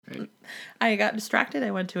I got distracted.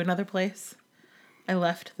 I went to another place. I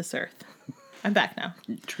left this earth. I'm back now.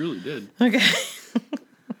 You truly did. Okay.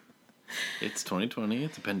 It's 2020.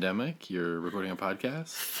 It's a pandemic. You're recording a podcast.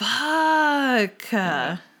 Fuck.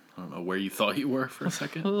 I don't know where you thought you were for a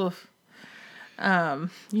second. Oof.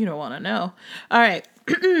 You don't want to know. All right.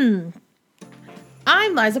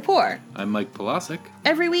 I'm Liza Poor. I'm Mike Polasic.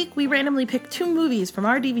 Every week, we randomly pick 2 movies from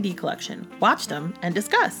our DVD collection, watch them, and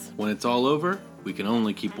discuss. When it's all over, we can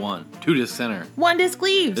only keep one. 2 disc center. 1 disc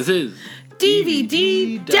leaves. This is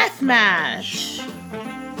DVD Deathmatch.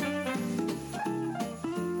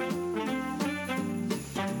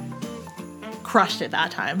 Crushed it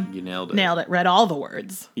that time. You nailed it. Nailed it. Read all the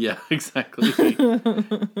words. Yeah, exactly.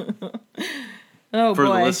 Oh, For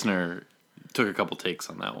boy. the listener, took a couple takes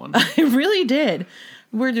on that one. I really did.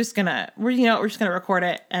 We're just gonna record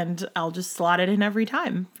it, and I'll just slot it in every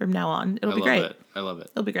time from now on. It'll be great. I love it.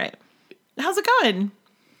 It'll be great. How's it going?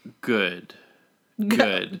 Good.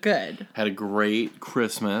 Good. Had a great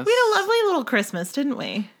Christmas. We had a lovely little Christmas, didn't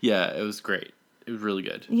we? Yeah, it was great. It was really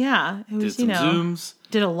good. Yeah, it was. Did some Zooms.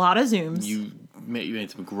 Did a lot of Zooms. You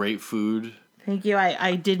made some great food. Thank you.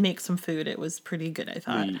 I did make some food. It was pretty good, I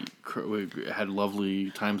thought. We had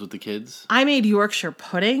lovely times with the kids. I made Yorkshire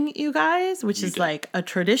pudding, you guys, which is like a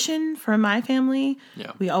tradition from my family.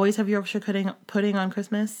 Yeah. We always have Yorkshire pudding on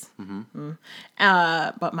Christmas. Mm-hmm.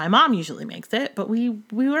 But my mom usually makes it, but we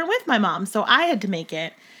weren't with my mom, so I had to make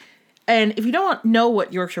it. And if you don't know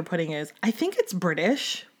what Yorkshire pudding is, I think it's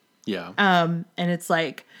British. Yeah. And it's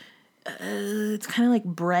like, it's kind of like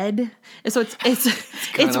bread. So it's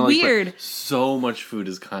weird. Like, so much food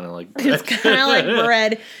is kind of like bread. It's kind of like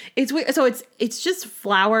bread. It's weird. So it's just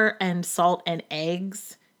flour and salt and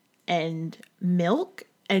eggs and milk,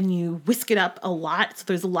 and you whisk it up a lot. So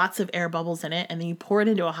there's lots of air bubbles in it, and then you pour it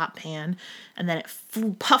into a hot pan, and then it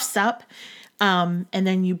puffs up. And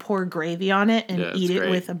then you pour gravy on it and eat it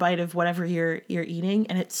with a bite of whatever you're eating,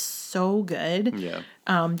 and it's so good. Yeah.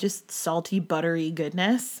 Just salty, buttery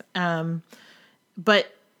goodness.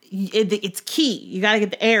 But it's key. You got to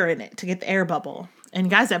get the air in it to get the air bubble.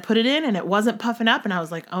 And guys, I put it in, and it wasn't puffing up, and I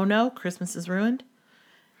was like, oh no, Christmas is ruined.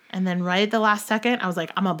 And then right at the last second, I was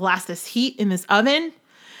like, I'm gonna blast this heat in this oven.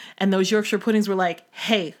 And those Yorkshire puddings were like,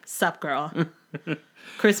 hey, sup, girl.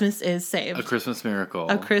 Christmas is saved. A Christmas miracle.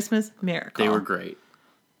 A Christmas miracle. They were great.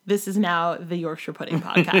 This is now the Yorkshire Pudding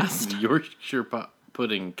Podcast. Yorkshire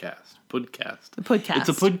Pudding Cast. Pudcast. The Pudcast. It's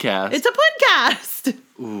a Pudcast. It's a Pudcast.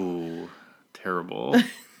 Ooh, terrible.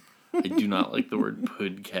 I do not like the word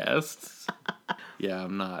Pudcasts. Yeah,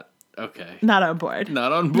 I'm not. Okay. Not on board.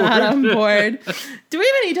 Not on board. Not on board. Do we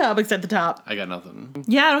have any topics at the top? I got nothing.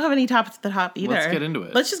 Yeah, I don't have any topics at the top either. Let's get into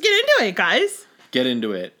it. Let's just get into it, guys. Get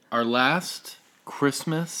into it. Our last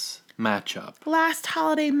Christmas matchup. Last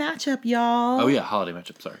holiday matchup, y'all. Oh, yeah, holiday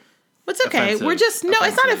matchup. Sorry. It's okay. Offensive. We're just, no,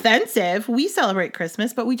 it's not offensive. We celebrate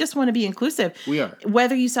Christmas, but we just want to be inclusive. We are.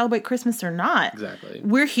 Whether you celebrate Christmas or not. Exactly.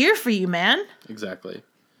 We're here for you, man. Exactly.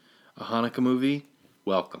 A Hanukkah movie,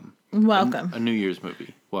 welcome. Welcome. A New Year's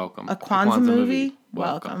movie, welcome. A Kwanzaa movie,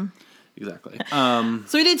 welcome. Exactly. So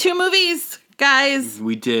we did 2 movies, guys.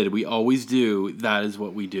 We did. We always do. That is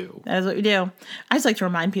what we do. That is what we do. I just like to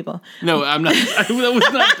remind people. No, I'm not.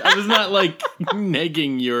 I was not like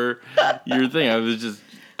negging your thing. I was just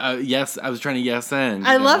yes. I was trying to yes and.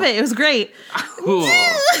 I love it. It was great. Oh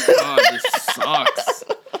God, this sucks.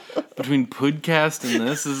 Between Pudcast and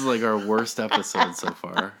this is like our worst episode so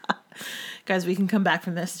far. Guys, we can come back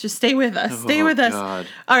from this. Just stay with us. Stay with us. God.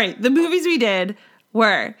 All right. The movies we did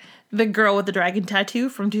were The Girl with the Dragon Tattoo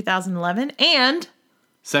from 2011 and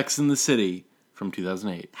Sex and the City from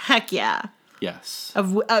 2008. heck yeah, Yes.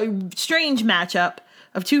 a strange matchup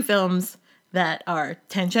of 2 films that are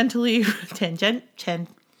tangentially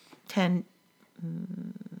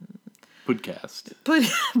Pudcast.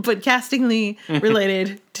 podcastingly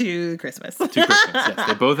related to Christmas. To Christmas, yes.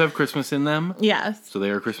 They both have Christmas in them. Yes. So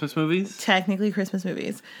they are Christmas movies. Technically Christmas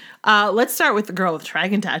movies. Let's start with The Girl with the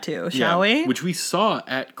Dragon Tattoo, shall we? Which we saw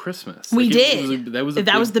at Christmas. We did. That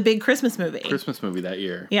was the big Christmas movie. Christmas movie that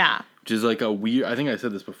year. Yeah. Which is like a weird, I think I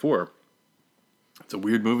said this before. It's a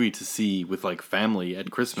weird movie to see with like family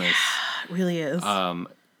at Christmas. It really is.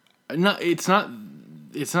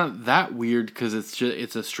 It's not that weird because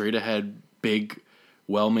it's a straight ahead big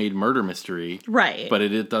well-made murder mystery. Right. But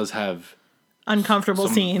it does have uncomfortable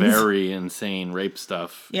some scenes. very insane rape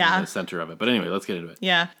stuff in the center of it. But anyway, let's get into it.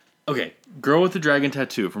 Yeah. Okay. Girl with the Dragon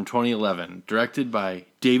Tattoo from 2011, directed by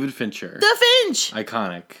David Fincher. The Finch!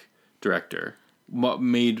 Iconic director.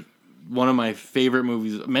 Made one of my favorite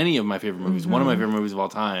movies, many of my favorite movies, one of my favorite movies of all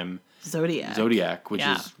time. Zodiac. Which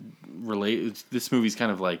is related. This movie's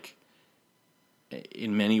kind of like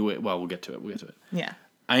in many ways. Well, we'll get to it. Yeah.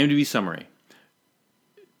 IMDb summary.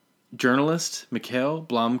 Journalist Mikhail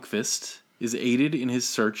Blomkvist is aided in his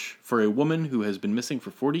search for a woman who has been missing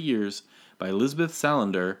for 40 years by Elizabeth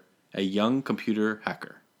Salander, a young computer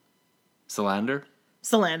hacker. Salander?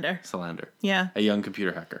 Salander. Yeah. A young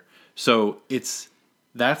computer hacker. So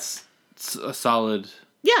that's a solid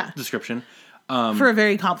description. For a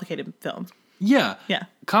very complicated film. Yeah. Yeah.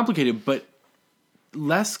 Complicated, but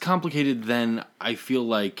less complicated than I feel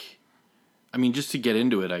like. I mean, just to get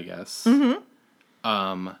into it, I guess.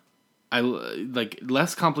 Mm-hmm. I like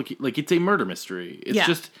less complicated. Like, it's a murder mystery. It's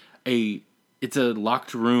just it's a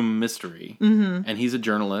locked room mystery. Mm-hmm. And he's a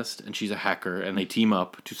journalist and she's a hacker and they team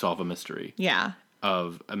up to solve a mystery. Yeah.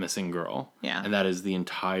 Of a missing girl. Yeah. And that is the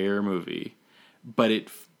entire movie. But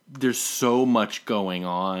there's so much going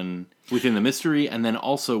on within the mystery and then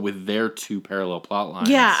also with their two parallel plot lines.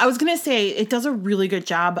 Yeah, I was going to say it does a really good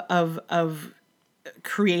job of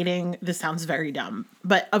creating, this sounds very dumb,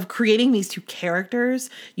 but of creating these two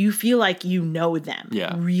characters. You feel like you know them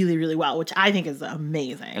really, really well, which I think is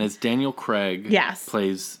amazing. And it's Daniel Craig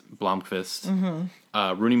plays Blomkvist.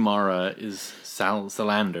 Mm-hmm. Rooney Mara is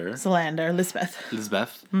Salander,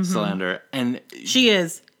 Lisbeth Salander. And she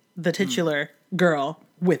is the titular girl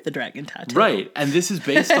with the dragon tattoo. Right. And this is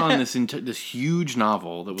based on this huge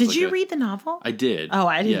novel. That was Did you read the novel? I did. Oh,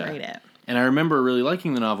 I didn't read it. And I remember really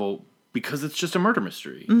liking the novel because it's just a murder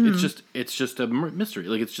mystery. Mm-hmm. It's just a mystery.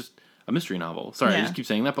 Like, it's just a mystery novel. Sorry, I just keep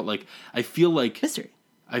saying that, but like, I feel like mystery.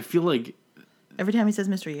 I feel like every time he says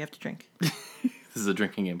mystery, you have to drink. This is a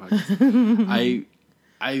drinking game podcast.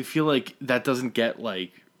 I feel like that doesn't get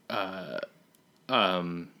like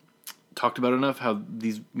talked about enough. How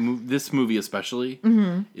this movie especially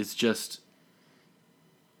is just.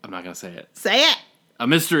 I'm not gonna say it. Say it. A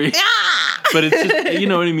mystery. But it's just, you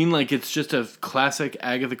know what I mean? Like, it's just a classic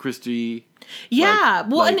Agatha Christie. Yeah.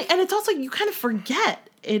 And it's also, you kind of forget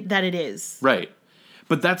that it is. Right.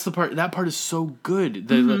 But that's the part, that part is so good.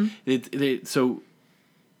 So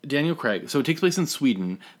Daniel Craig, so it takes place in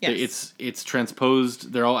Sweden. Yes. It's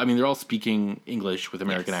transposed. They're all speaking English with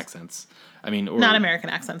American accents. I mean, not American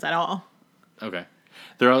accents at all. Okay.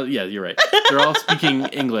 You're right. They're all speaking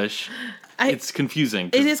English. It's confusing.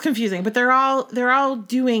 It is confusing, but they're all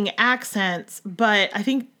doing accents. But I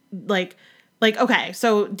think like okay,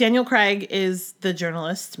 so Daniel Craig is the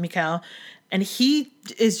journalist, Mikhail, and he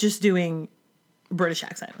is just doing British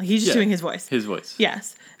accent. Like, he's just doing his voice. His voice.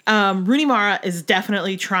 Yes. Rooney Mara is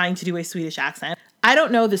definitely trying to do a Swedish accent. I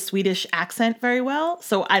don't know the Swedish accent very well,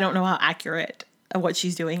 so I don't know how accurate what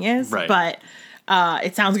she's doing is. Right. But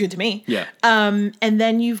it sounds good to me. Yeah. And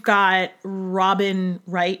then you've got Robin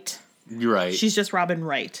Wright. You're right. She's just Robin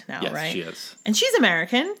Wright now, yes, right? She is. And she's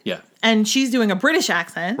American. Yeah. And she's doing a British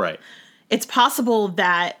accent. Right. It's possible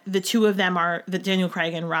that the two of them that Daniel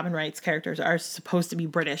Craig and Robin Wright's characters are supposed to be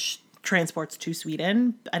British transports to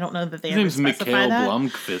Sweden. I don't know that they ever specify that.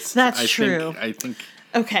 Blomkvist. That's true. I think.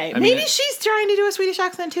 Okay, maybe she's trying to do a Swedish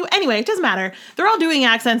accent too. Anyway, it doesn't matter. They're all doing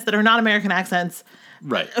accents that are not American accents.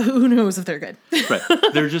 Right. Who knows if they're good? Right.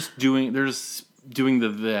 They're just doing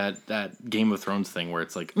that Game of Thrones thing where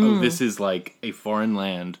it's like, oh, this is like a foreign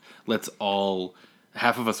land.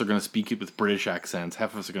 Half of us are going to speak it with British accents.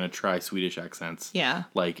 Half of us are going to try Swedish accents. Yeah.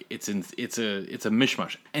 Like, it's a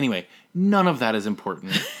mishmash. Anyway, none of that is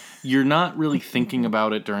important. You're not really thinking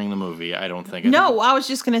about it during the movie, I don't think. I was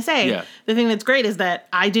just going to say, the thing that's great is that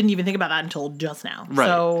I didn't even think about that until just now. Right.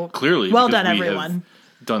 So, clearly. Well done, everyone.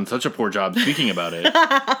 Done such a poor job speaking about it.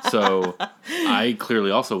 So I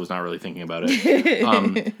clearly also was not really thinking about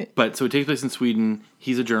it. But so it takes place in Sweden.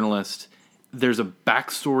 He's a journalist. There's a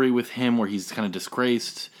backstory with him where he's kind of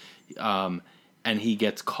disgraced. And he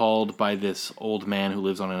gets called by this old man who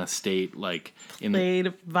lives on an estate, like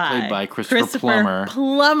played by Christopher Plummer.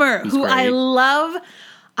 Who great.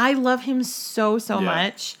 I love him so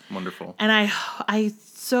much. Wonderful. And I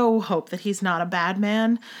so hope that he's not a bad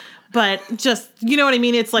man. But just, you know what I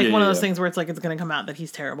mean? It's like one of those things where it's like, it's going to come out that he's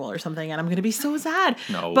terrible or something, and I'm going to be so sad.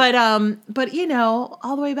 No. But you know,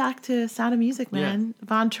 all the way back to Sound of Music, man. Yeah.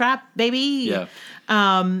 Von Trapp, baby. Yeah.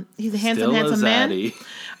 He's a handsome man.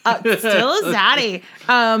 Still a zaddy.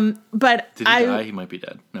 But did he die? He might be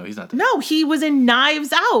dead. No, he's not dead. No, he was in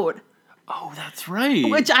Knives Out. Oh, that's right.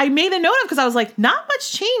 Which I made a note of because I was like, not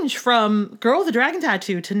much change from Girl with the Dragon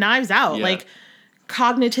Tattoo to Knives Out. Yeah. Like,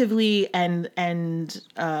 cognitively and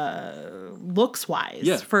looks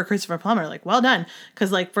wise for Christopher Plummer. Like, well done.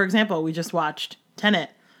 Because, like, for example, we just watched Tenet,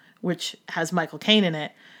 which has Michael Caine in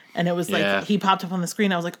it. And it was like, Yeah. he popped up on the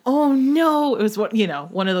screen. I was like, oh no. It was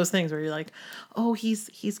one of those things where you're like, oh, he's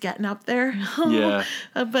getting up there. Yeah.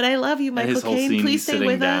 But I love you, And Michael his whole Caine. scene, Please he's stay sitting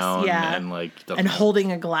with down us. Yeah. and like doesn't And have-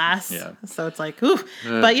 holding a glass. Yeah. So it's like, ooh.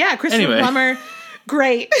 But yeah, Christopher anyway. Plummer,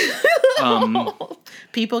 great.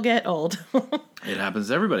 People get old. It happens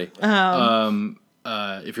to everybody.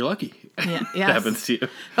 If you're lucky, Yeah, it yes. happens to you.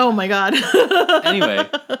 Oh my God. Anyway,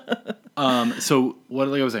 so what?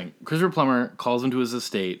 Like I was saying, Christopher Plummer calls him to his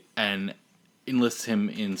estate and enlists him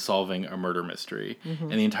in solving a murder mystery.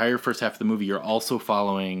 And the entire first half of the movie, you're also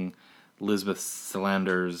following Lisbeth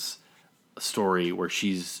Salander's story, where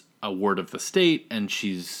she's a ward of the state, and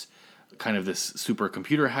she's kind of this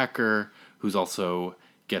supercomputer hacker who's also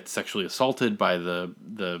gets sexually assaulted by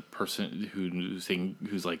the person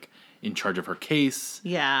who's like in charge of her case.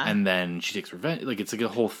 Yeah. And then she takes revenge. Like, it's like a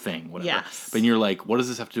whole thing, whatever. Yes. But you're like, what does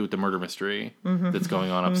this have to do with the murder mystery that's going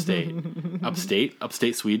on upstate?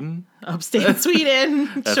 Upstate Sweden? Upstate Sweden.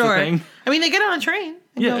 That's Sure. the thing? I mean, they get on a train.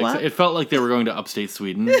 And Yeah, go up. it felt like they were going to upstate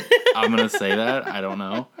Sweden. I'm going to say that. I don't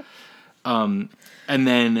know. And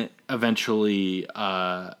then eventually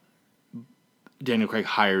Daniel Craig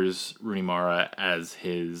hires Rooney Mara as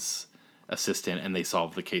his assistant, and they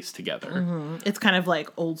solve the case together. It's kind of like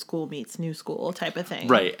old school meets new school type of thing.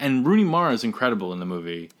 Right. And Rooney Mara is incredible in the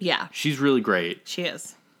movie. Yeah. She's really great. She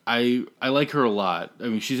is. I like her a lot. I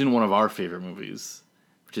mean, she's in one of our favorite movies,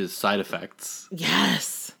 which is Side Effects,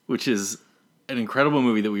 Yes. which is an incredible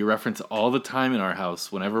movie that we reference all the time in our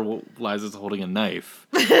house whenever Liza's holding a knife.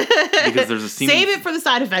 Because there's a scene... Save it for the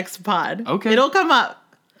side effects pod. Okay. It'll come up.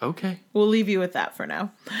 Okay. We'll leave you with that for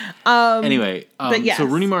now. Anyway, but yes. So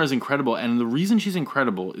Rooney Mara is incredible, and the reason she's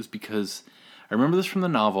incredible is because I remember this from the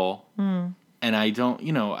novel, and I don't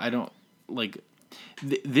like...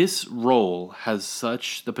 This role has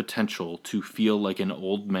such the potential to feel like an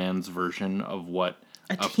old man's version of what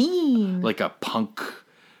A teen. like a punk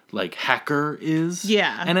like hacker is.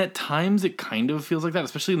 Yeah. And at times it kind of feels like that,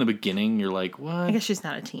 especially in the beginning. You're like, what? I guess she's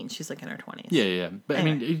not a teen. She's like in her 20s. Yeah. But I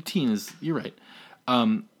mean, 18 is, you're right.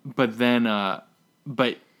 But then,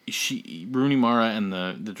 Rooney Mara and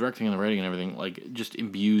the directing and the writing and everything, like, just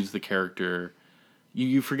imbues the character.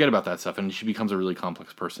 You forget about that stuff, and she becomes a really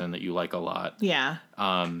complex person that you like a lot. Yeah.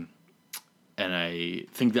 And I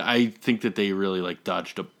think that they really like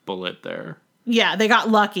dodged a bullet there. Yeah, they got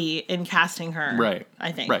lucky in casting her. Right.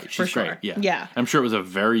 I think. Right. She's for sure. great. Yeah. Yeah. I'm sure it was a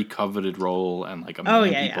very coveted role, and like a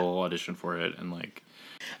million people auditioned for it, and like.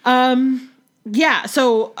 Yeah.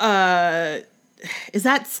 So, is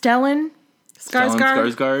that Stellan Skarsgård?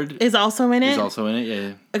 Stellan Skarsgård Is also in it. is also in it.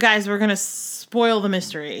 Yeah. Guys, we're gonna spoil the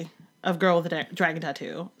mystery of Girl with the Dragon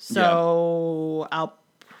Tattoo. So I'll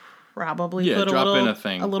probably put drop in a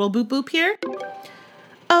thing. a little boop boop here.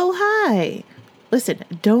 Oh hi. Listen,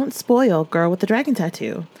 don't spoil Girl with the Dragon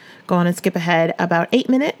Tattoo. Go on and skip ahead about 8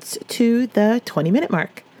 minutes to the 20-minute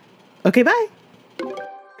mark. Okay, bye.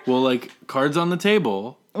 Well, like, cards on the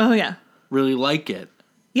table. Oh yeah. Really like it.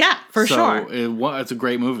 Yeah, for sure. It's a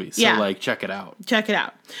great movie. So Yeah. like, check it out. Check it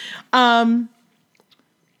out.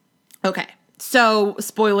 Okay. So,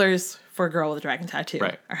 spoilers for Girl with a Dragon Tattoo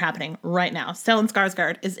are happening right now. Stellan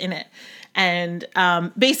Skarsgård is in it. And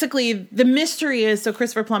basically, the mystery is, so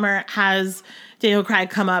Christopher Plummer has Daniel Craig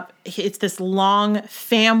come up. It's this long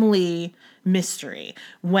family mystery.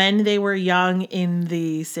 When they were young in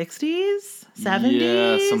the 60s, 70s?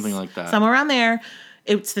 Yeah, something like that. Somewhere around there.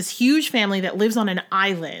 It's this huge family that lives on an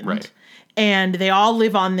island. Right. And they all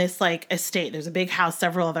live on this like estate. There's a big house,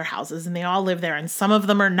 several other houses, and they all live there. And some of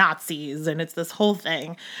them are Nazis, and it's this whole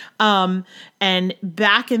thing. And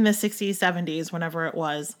back in the 60s, 70s, whenever it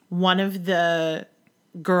was, one of the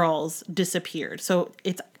girls disappeared. So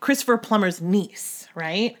it's Christopher Plummer's niece,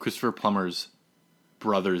 right? Christopher Plummer's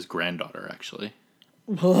brother's granddaughter, actually.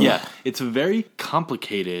 Yeah, it's very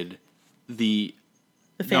complicated. The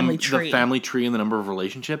family tree. The family tree and the number of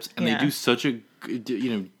relationships. And they do such a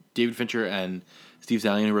good, David Fincher and Steve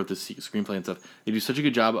Zalian, who wrote the screenplay and stuff, they do such a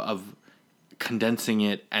good job of condensing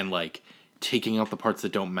it and like taking out the parts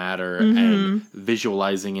that don't matter and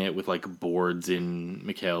visualizing it with like boards in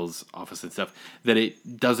Mikhail's office and stuff that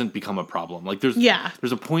it doesn't become a problem. Like there's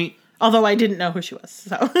a point. Although I didn't know who she was,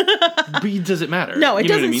 so. But does it matter? No, it You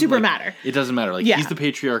know what doesn't I mean? super Like, matter. It doesn't matter. Like he's the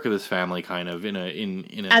patriarch of this family, kind of in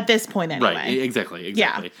a at this point anyway. Right? Exactly.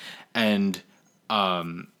 Yeah. And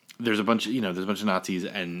there's a bunch of Nazis,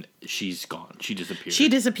 and she's gone. She disappears. She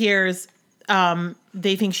disappears.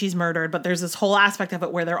 They think she's murdered, but there's this whole aspect of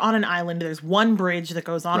it where they're on an island. There's one bridge that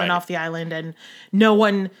goes on and off the island, and no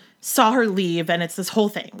one saw her leave, and it's this whole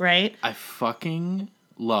thing, right? I fucking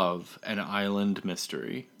love an island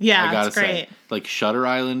mystery. Yeah, I gotta it's great. say, like Shutter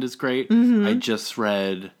Island is great. I just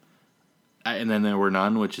read And then there were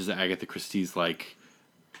none, which is Agatha Christie's, like,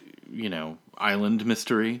 island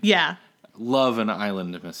mystery. Yeah. Love an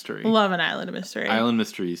island mystery. Love an island mystery. Island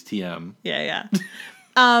mysteries, TM. Yeah.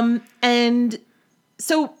 And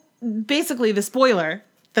so basically the spoiler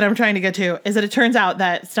that I'm trying to get to is that it turns out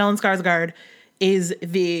that Stellan Skarsgård is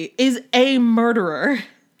a murderer.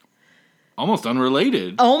 Almost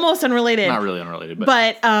unrelated. Almost unrelated. Not really unrelated,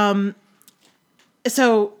 but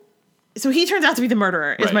so he turns out to be the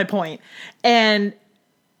murderer, is Right. my point. And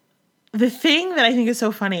the thing that I think is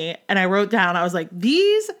so funny, and I wrote down, I was like,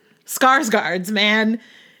 these Skarsgårds, man,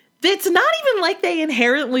 it's not even like they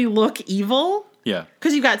inherently look evil. yeah.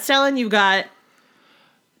 Because you've got Stellan, you've got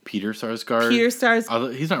Peter Sarsgaard.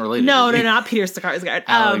 He's not related. No, is he? not Peter Skarsgård.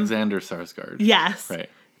 Alexander Sarsgaard. Yes. Right.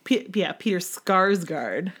 Peter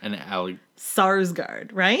Skarsgård. And Sarsgaard,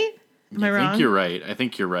 right? Am I wrong? I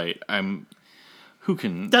think you're right. Who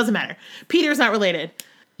can... Doesn't matter. Peter's not related.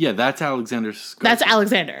 Yeah, that's Alexander Skarsgård. That's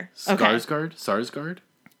Alexander. Okay. Sarsgaard?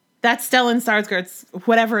 That's Stellan Skarsgård's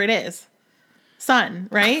whatever it is. Son,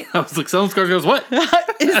 right? I was like, Stellan Skarsgård's what?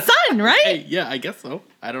 His son, right? Hey, yeah, I guess so.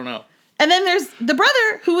 I don't know. And then there's the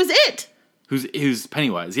brother who was it. Who's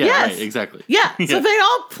Pennywise. Yeah, Yes. right, exactly. Yeah. So they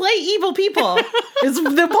all play evil people. Is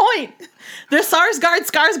the point. They're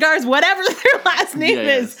Skarsgårds, whatever their last name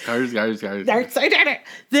is. Skarsgård.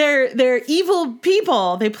 They're evil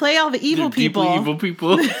people. They play all the evil people. Evil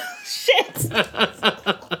people. Shit.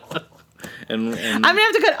 and I'm gonna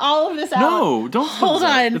have to cut all of this out. No, don't. Hold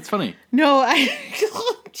on. It's funny. No,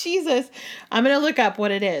 Jesus. I'm gonna look up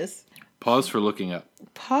what it is. Pause for looking up.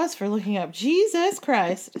 Pause for looking up. Jesus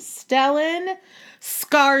Christ. Stellan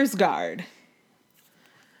Skarsgård.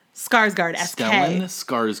 Skarsgård, SK. Stellan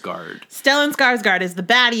Skarsgård. Stellan Skarsgård is the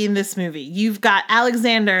baddie in this movie. You've got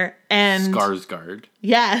Alexander and... Skarsgård.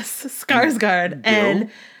 Yes, Skarsgård.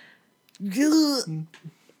 And the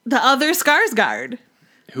other Skarsgård.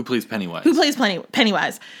 Who plays Pennywise? Who plays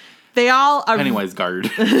Pennywise. They all are... Pennywise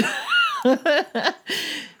guard. The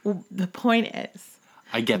point is...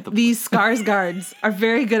 I get the These Skarsgårds are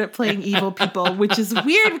very good at playing evil people, which is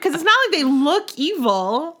weird because it's not like they look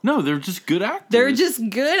evil. No, they're just good actors. They're just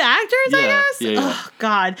good actors, I guess. Yeah. Oh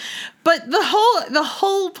God! But the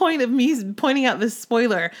whole point of me pointing out this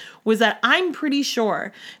spoiler was that I'm pretty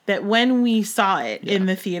sure that when we saw it in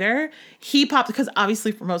the theater, he popped, because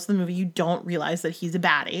obviously for most of the movie you don't realize that he's a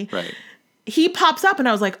baddie. Right. He pops up and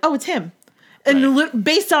I was like, oh, it's him. And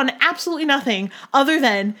based on absolutely nothing other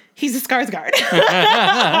than he's a Skarsgård.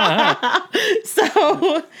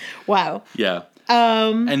 So, wow. Yeah.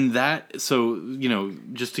 And that, so,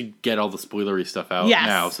 just to get all the spoilery stuff out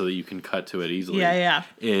now so that you can cut to it easily. Yeah.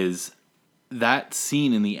 Is that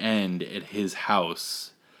scene in the end at his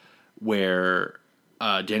house where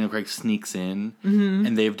Daniel Craig sneaks in,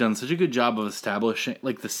 and they've done such a good job of establishing,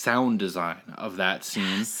 like, the sound design of that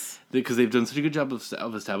scene. Yes. Because they've done such a good job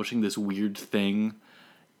of establishing this weird thing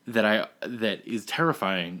that is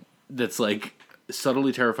terrifying. That's like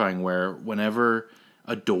subtly terrifying. Where whenever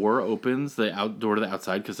a door opens, the door to the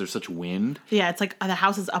outside, because there's such wind. Yeah, it's like the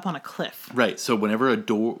house is up on a cliff. Right. So whenever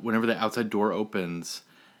the outside door opens,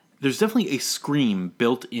 there's definitely a scream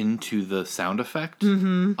built into the sound effect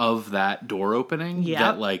of that door opening. Yeah.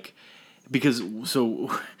 That like, because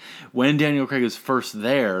so when Daniel Craig is first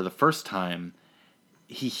there the first time,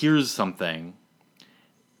 he hears something,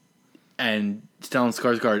 and Stellan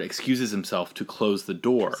Skarsgård excuses himself to close the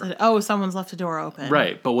door. So, someone's left the door open.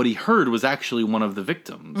 Right, but what he heard was actually one of the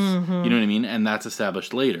victims. You know what I mean? And that's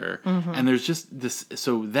established later. And there's just this...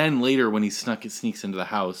 So then later when he sneaks into the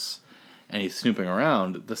house and he's snooping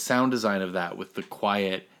around, the sound design of that with the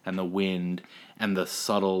quiet and the wind and the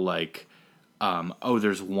subtle, like,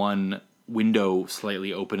 there's one window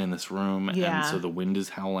slightly open in this room, and so the wind is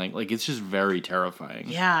howling. Like, it's just very terrifying.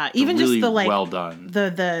 Yeah, It's even really just the like well done.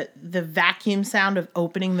 The vacuum sound of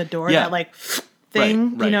opening the door. Yeah. That like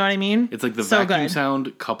thing. Right. You know what I mean? It's like the So vacuum good.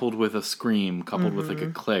 sound coupled with a scream, coupled with like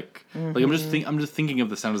a click. Like I'm just thinking of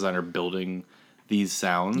the sound designer building these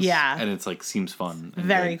sounds. Yeah. And it's like seems fun. And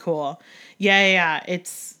Very good. cool. Yeah.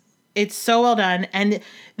 It's so well done, and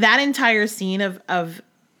that entire scene of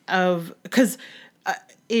because.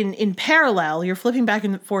 In parallel, you're flipping back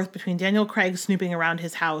and forth between Daniel Craig snooping around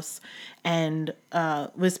his house and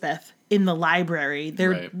Lisbeth in the library.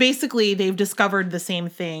 They're basically, they've discovered the same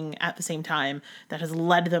thing at the same time that has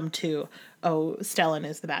led them to, Stellan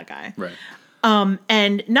is the bad guy. Right.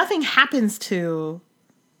 And nothing happens to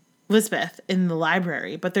Lisbeth in the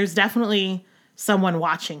library, but there's definitely someone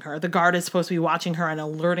watching her. The guard is supposed to be watching her and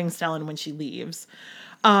alerting Stellan when she leaves.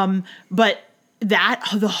 But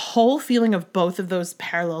the whole feeling of both of those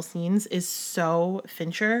parallel scenes is so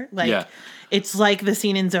Fincher. Like, Yeah. it's like the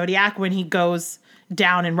scene in Zodiac when he goes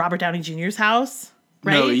down in Robert Downey Jr.'s house,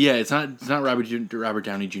 right? No, yeah, it's not Robert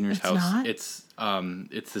Downey Jr.'s house. not? It's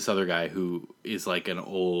this other guy who is like an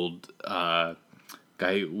old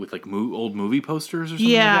guy with like old movie posters or something.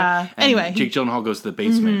 Yeah. Like that. And Anyway, Jake Gyllenhaal goes to the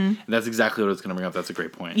basement, and that's exactly what I was going to bring up. That's a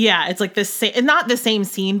great point. Yeah, it's like the same, not the same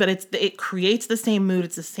scene, but it creates the same mood.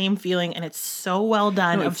 It's the same feeling, and it's so well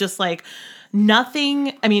done. No, of just like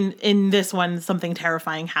nothing. I mean, in this one, something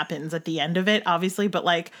terrifying happens at the end of it, obviously, but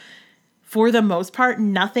like for the most part,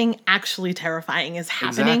 nothing actually terrifying is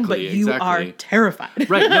happening, but you are terrified.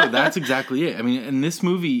 Right? No, that's exactly it. I mean, and this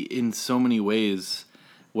movie, in so many ways,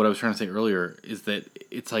 what I was trying to say earlier is that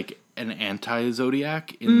it's like an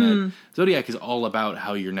anti-Zodiac in that Zodiac is all about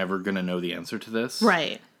how you're never going to know the answer to this.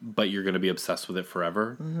 Right. But you're going to be obsessed with it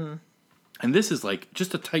forever. Mm-hmm. And this is like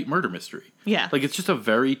just a tight murder mystery. Yeah. Like it's just a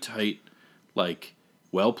very tight, like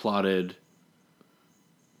well-plotted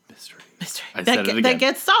mystery. That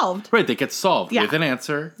gets solved. Right, that gets solved Yeah. with an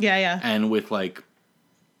answer. Yeah, yeah. And with like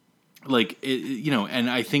and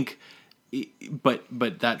I think but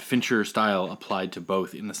that Fincher style applied to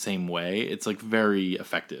both in the same way. It's like very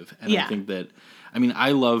effective. And Yeah. I think that I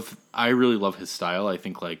really love his style. I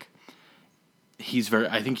think like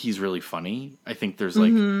I think he's really funny. I think there's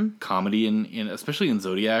like comedy in especially in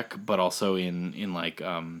Zodiac, but also in like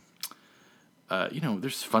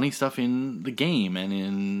there's funny stuff in The Game and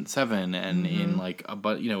in Seven and in like a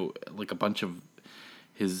bunch of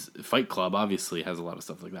his Fight Club obviously has a lot of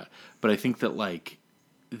stuff like that. But I think that like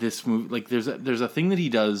this movie, like there's a thing that he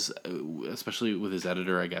does, especially with his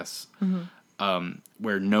editor, I guess,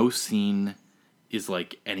 where no scene is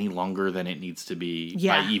like any longer than it needs to be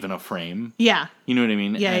by even a frame. Yeah. You know what I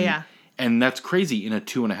mean? Yeah, yeah. And that's crazy in a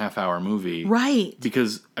 2.5 hour movie. Right.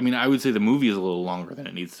 Because, I mean, I would say the movie is a little longer than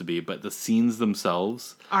it needs to be, but the scenes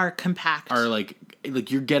themselves Are compact. are like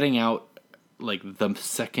you're getting out like the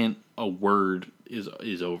second a word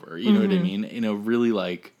is over. You know what I mean? In a really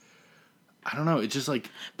like, I don't know. It's just like,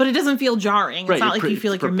 but it doesn't feel jarring. Right, It's not it like you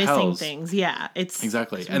feel like you're missing propels. things. Yeah, it's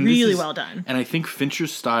exactly. It's And really well done. And I think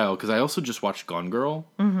Fincher's style, because I also just watched Gone Girl,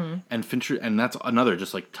 and Fincher, and that's another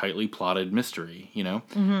just like tightly plotted mystery, you know.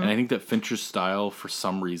 And I think that Fincher's style, for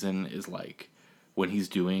some reason, is like when he's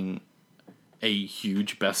doing a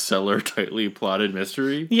huge bestseller, tightly plotted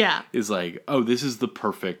mystery. Yeah, is like, oh, this is the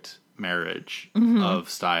perfect marriage of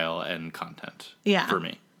style and content. Yeah. For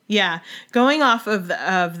me. Yeah. Going off of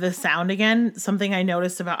the sound again, something I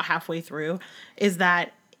noticed about halfway through is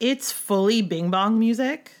that it's fully Bing Bong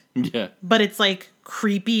music, Yeah. but it's like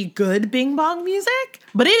creepy, good Bing Bong music.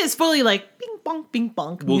 But it is fully like Bing Bong, Bing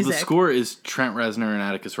Bong Well, music. the score is Trent Reznor and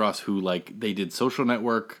Atticus Ross, who like they did Social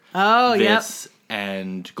Network. Oh, this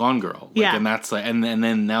and Gone Girl. Like, Yeah. And that's like, and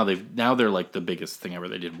then now they're like the biggest thing ever.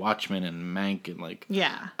 They did Watchmen and Mank and like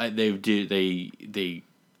Yeah. they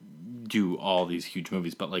do all these huge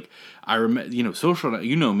movies, but like I remember, Social,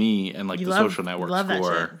 me and like the Social Network love that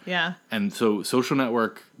score, shit. Yeah. and so Social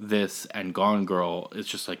Network, this and Gone Girl is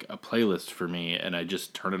just like a playlist for me, and I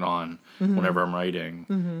just turn it on whenever I'm writing,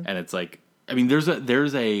 and it's like, I mean, there's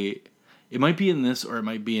a it might be in this or it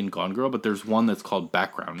might be in Gone Girl, but there's one that's called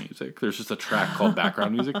background music. There's just a track called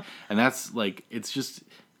background music, and that's like, it's just,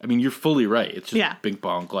 I mean, you're fully right. It's just Bing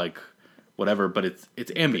Bong, like whatever, but it's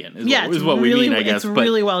ambient is what we mean, I guess. It's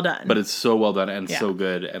really well done. But it's so well done and so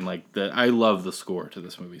good, and like I love the score to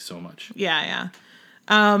this movie so much. Yeah,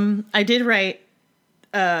 yeah. I did write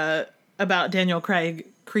about Daniel Craig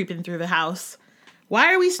creeping through the house.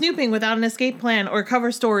 Why are we snooping without an escape plan or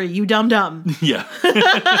cover story, you dum-dum? Yeah.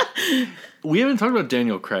 We haven't talked about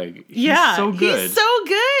Daniel Craig. He's so good. He's so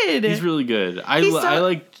good. He's really good. I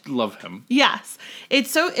love him. Yes. He's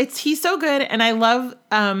so good, and I love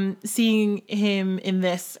seeing him in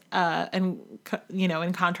this and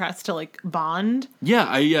in contrast to like Bond. Yeah,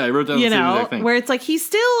 I wrote down the same exact thing. Where it's like he's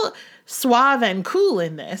still suave and cool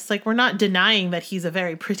in this. Like, we're not denying that he's a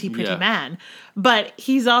very pretty man, but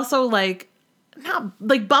he's also like, not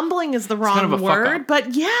like, bumbling is the wrong kind of a word,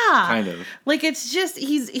 but yeah, kind of like, it's just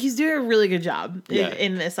he's doing a really good job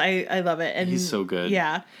in this. I love it, and he's so good.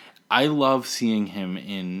 Yeah, I love seeing him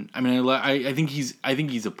in. I mean, I think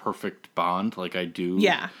he's a perfect Bond. Like, I do.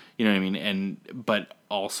 Yeah, you know what I mean. But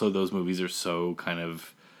also those movies are so kind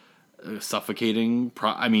of suffocating.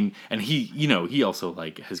 I mean, and he also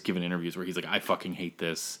like has given interviews where he's like, I fucking hate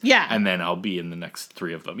this. Yeah, and then I'll be in the next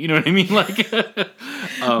 3 of them. You know what I mean? Like,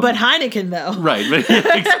 but Heineken though, right? But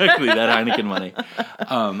exactly, that Heineken money.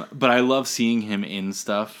 But I love seeing him in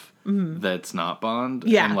stuff that's not Bond.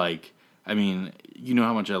 Yeah, and like, I mean, you know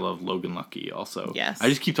how much I love Logan Lucky also. Yes. I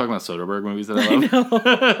just keep talking about Soderbergh movies that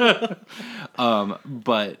I love.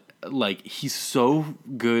 But like he's so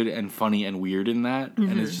good and funny and weird in that,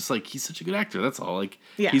 and it's just like he's such a good actor. That's all. Like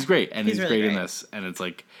he's great, and he's really great in this. And it's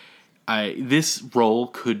like this role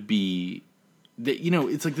could be that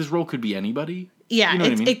it's like this role could be anybody. Yeah, you know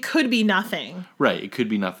what I mean? It could be nothing. Right, it could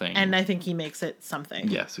be nothing. And I think he makes it something.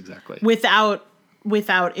 Yes, exactly. Without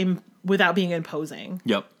being imposing.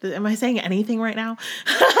 Yep. Am I saying anything right now?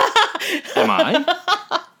 Am I?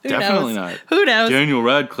 Definitely not. Who knows? Daniel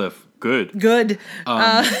Radcliffe. Good.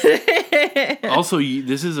 Also,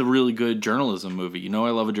 this is a really good journalism movie. You know I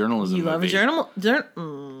love a journalism movie. You love a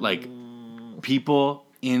Like, people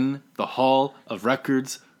in the Hall of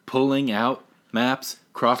Records pulling out maps,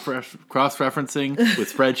 cross-referencing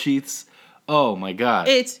with spreadsheets. Oh, my God.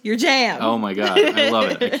 It's your jam. Oh, my God. I love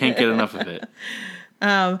it. I can't get enough of it.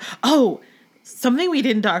 Something we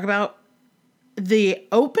didn't talk about. The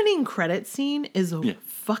opening credit scene is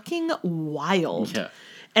fucking wild. Yeah.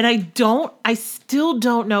 And I still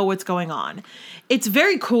don't know what's going on. It's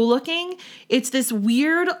very cool looking. It's this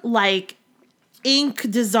weird, like, ink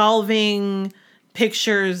dissolving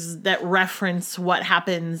pictures that reference what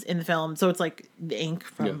happens in the film. So it's like the ink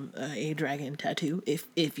from a dragon tattoo,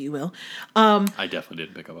 if you will. I definitely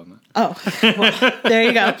didn't pick up on that. Oh, well, there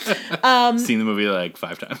you go. Seen the movie like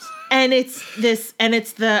 5 times. And it's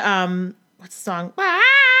the what's the song? Wow!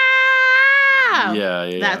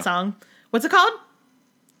 Yeah. That song. What's it called?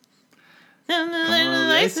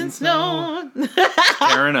 License no.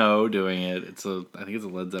 Karen O doing it. I think it's a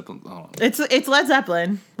Led Zeppelin. Oh. It's Led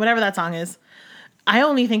Zeppelin, whatever that song is. I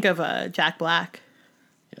only think of Jack Black.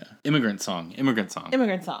 Yeah. Immigrant song.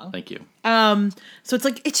 Thank you. So it's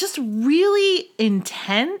like it's just really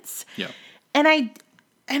intense. Yeah. And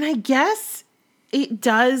I guess it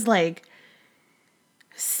does like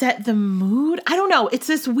set the mood. I don't know. It's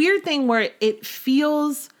this weird thing where it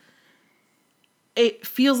feels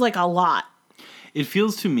like a lot. It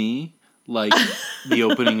feels to me like the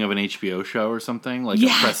opening of an HBO show or something, like a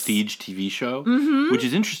prestige TV show, which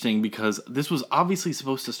is interesting because this was obviously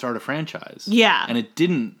supposed to start a franchise. Yeah. And it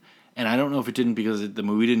didn't. And I don't know if it didn't because the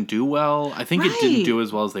movie didn't do well. I think it didn't do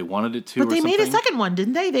as well as they wanted it to. But they made a second one,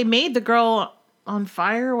 didn't they? They made The Girl on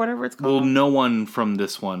Fire or whatever it's called. Well, no one from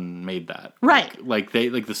this one made that. Right. Like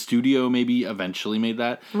the studio maybe eventually made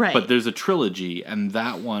that. Right. But there's a trilogy, and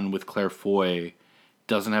that one with Claire Foy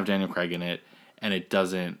doesn't have Daniel Craig in it, and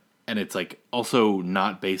it's like also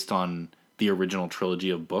not based on the original trilogy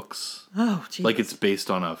of books. Oh, geez. Like it's based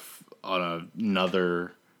on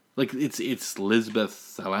another, like it's Lisbeth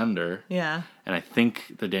Salander. Yeah. And I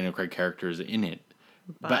think the Daniel Craig character is in it.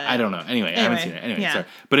 But I don't know. Anyway, I haven't seen it. Anyway, sorry.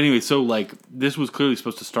 But anyway, so like this was clearly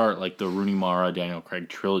supposed to start like the Rooney Mara Daniel Craig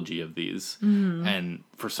trilogy of these, and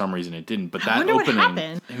for some reason it didn't. But that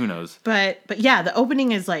opening, who knows? But yeah, the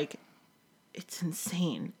opening is like it's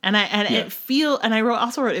insane, and I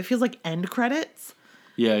also wrote it feels like end credits.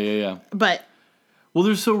 Yeah. But well,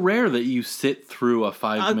 they're so rare that you sit through a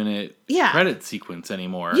 5-minute credit sequence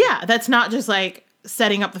anymore. Yeah, that's not just like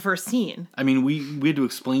setting up the first scene. I mean, we had to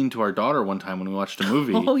explain to our daughter one time when we watched a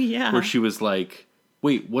movie. Oh, yeah. Where she was like,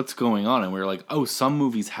 wait, what's going on? And we were like, oh, some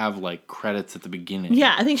movies have like credits at the beginning.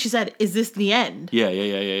 Yeah, I think she said, is this the end? Yeah.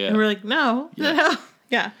 And we're like, no.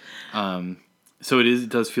 Yeah. So it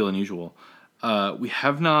does feel unusual. We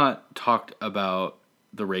have not talked about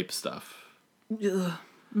the rape stuff.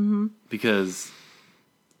 Because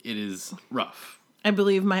it is rough. I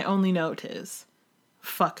believe my only note is,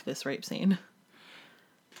 fuck this rape scene.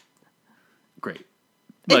 Great.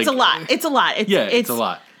 It's a lot. It's a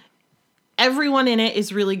lot. Everyone in it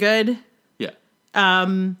is really good. Yeah.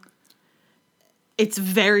 It's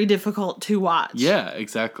very difficult to watch. Yeah,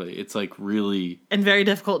 exactly. It's like really... And very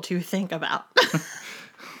difficult to think about.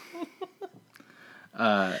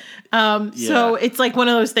 So it's like one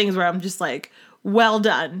of those things where I'm just like, well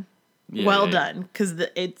done. Done. Because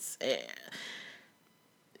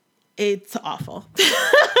it's awful.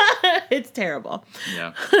 It's terrible.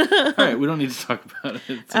 Yeah. All right, we don't need to talk about it.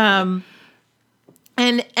 It's okay.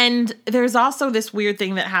 And there's also this weird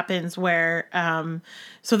thing that happens where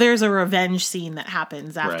so there's a revenge scene that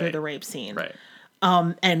happens after the rape scene. Right.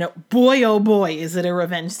 And boy oh boy is it a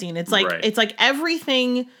revenge scene. It's like it's like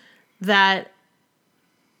everything that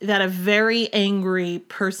a very angry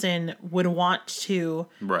person would want to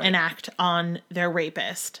enact on their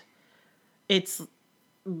rapist. It's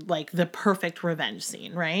like the perfect revenge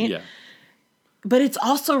scene, right? Yeah. But it's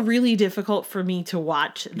also really difficult for me to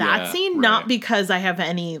watch that scene, not because I have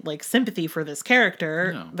any like sympathy for this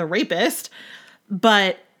character, the rapist,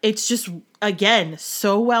 but it's just, again,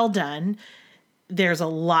 so well done. there's a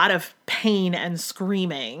lot of pain and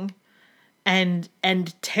screaming and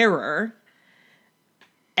terror.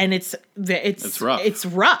 And it's rough. It's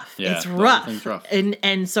rough. Yeah, it's the whole rough. thing's rough.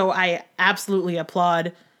 And so I absolutely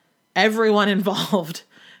applaud everyone involved,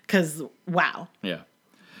 because wow. Yeah.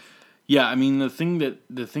 Yeah, I mean the thing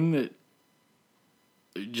that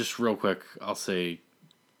just real quick, I'll say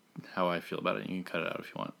how I feel about it, and you can cut it out if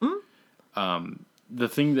you want. Mm-hmm. The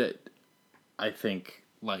thing that I think,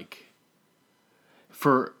 like,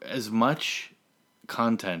 for as much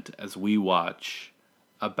content as we watch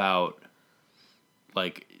about,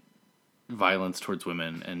 like, violence towards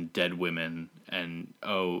women and dead women and,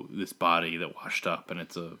 oh, this body that washed up and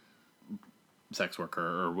it's a sex worker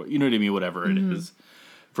or what, you know what I mean, whatever it is,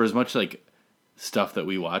 for as much, like, stuff that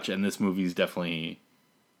we watch, and this movie's definitely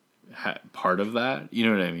part of that, you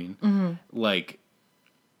know what I mean? Like,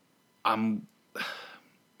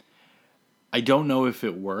 I don't know if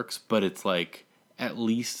it works, but it's like, at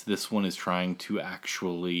least this one is trying to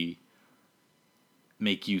actually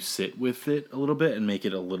make you sit with it a little bit and make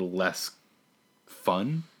it a little less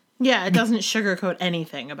fun. Yeah, it doesn't sugarcoat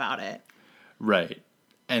anything about it. Right.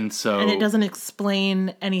 And so... And it doesn't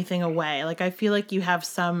explain anything away. Like, I feel like you have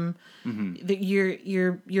some... that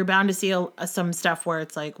you're bound to see some stuff where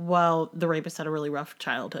it's like, well, the rapist had a really rough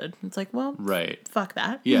childhood. It's like, well, right. Fuck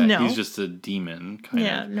that. Yeah, no. He's just a demon, kind of.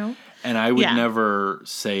 Yeah, no. And I would never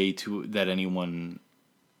say that anyone...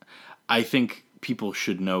 I think people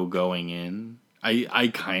should know going in. I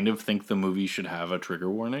kind of think the movie should have a trigger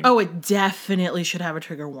warning. Oh, it definitely should have a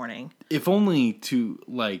trigger warning. If only to,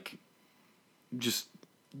 like, just...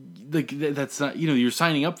 Like, that's not... You know, you're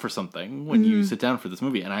signing up for something when you sit down for this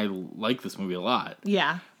movie, and I like this movie a lot.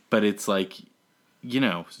 Yeah. But it's like, you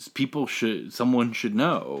know, someone should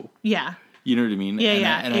know. Yeah. You know what I mean?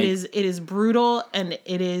 Yeah, and it is brutal, and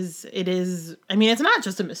it is, I mean, it's not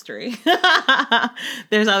just a mystery.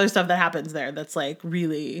 There's other stuff that happens there that's, like,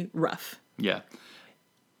 really rough. Yeah.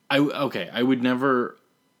 I would never,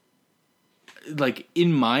 like,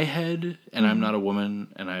 in my head, and I'm not a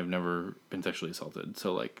woman, and I've never been sexually assaulted,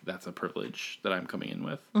 so, like, that's a privilege that I'm coming in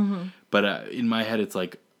with. But in my head, it's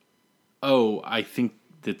like, oh, I think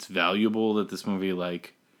it's valuable that this movie,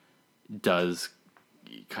 like, does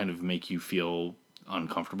kind of make you feel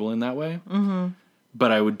uncomfortable in that way.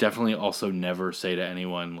 But I would definitely also never say to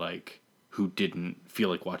anyone, like, who didn't feel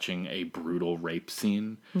like watching a brutal rape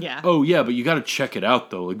scene. Yeah. Oh, yeah, but you got to check it out,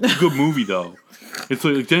 though. Like, it's a good movie, though. It's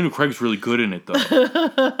like Daniel Craig's really good in it, though.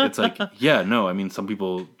 It's like, yeah, no, I mean, some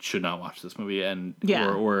people should not watch this movie, and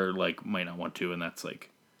or like, might not want to, and that's, like,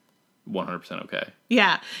 100% okay.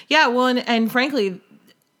 Yeah. Yeah, well, and frankly,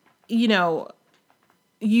 you know,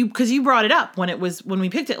 because you brought it up when we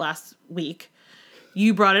picked it last week.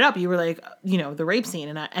 You brought it up. You were like, you know, the rape scene,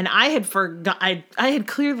 and I had I had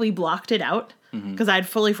clearly blocked it out because I'd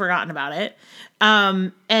fully forgotten about it.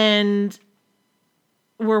 And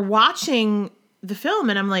we're watching the film,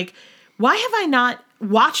 and I'm like, why have I not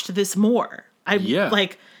watched this more?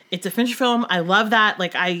 Like, it's a Fincher film. I love that.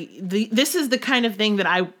 Like, this is the kind of thing that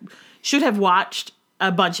I should have watched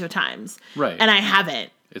a bunch of times, right? And I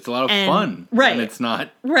haven't. It's a lot of fun, right? And it's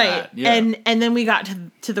not right. That. Yeah. And then we got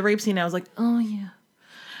to the rape scene. And I was like, oh yeah.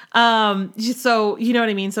 So you know what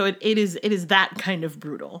I mean? So it is that kind of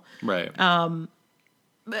brutal. Right. And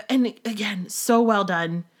again, so well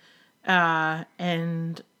done.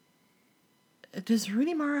 And does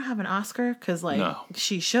Rooney Mara have an Oscar? Because, like, no.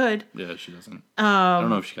 She should. Yeah, she doesn't. I don't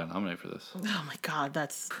know if she got nominated for this. Oh my God,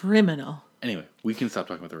 that's criminal. Anyway, we can stop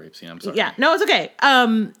talking about the rape scene. I'm sorry. Yeah, no, it's okay.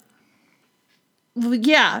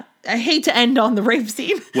 Yeah, I hate to end on the rape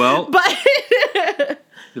scene. Well, but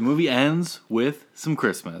the movie ends with some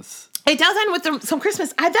Christmas. It does end with some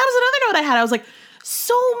Christmas. That was another note I had. I was like,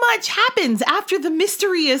 so much happens after the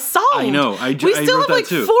mystery is solved. I know. We still have like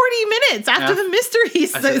 40 minutes after the mystery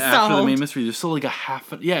is solved. After the main mystery, there's still like a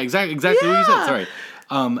half. Yeah, exactly what you said. Sorry.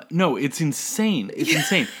 No, it's insane. It's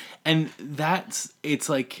insane, and it's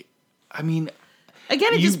like, I mean.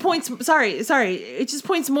 Again, it just points. Sorry. It just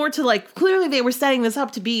points more to, like, clearly they were setting this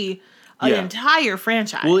up to be an entire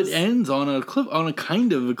franchise. Well, it ends on a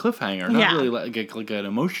kind of a cliffhanger, not really like an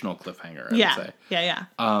emotional cliffhanger. I would say. Yeah.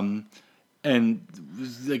 And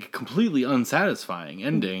like completely unsatisfying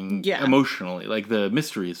ending emotionally. Like the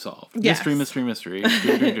mystery is solved. Yes. Mystery.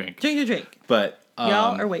 Drink. Drink. But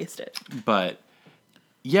y'all are wasted. But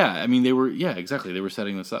yeah, I mean they were exactly. They were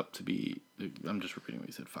setting this up to be. I'm just repeating what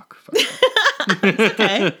you said. Fuck. It's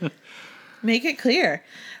okay. Make it clear.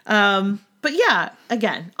 But yeah,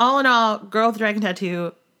 again, all in all, Girl with the Dragon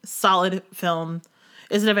Tattoo, solid film.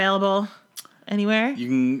 Is it available anywhere? You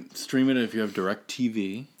can stream it if you have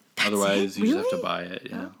DirecTV. Otherwise, you just have to buy it.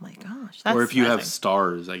 Yeah. Oh my God. gosh. That's or if you have surprising.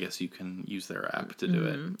 Stars, I guess you can use their app to do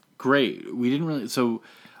it. Great. We didn't really. So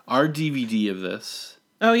our DVD of this,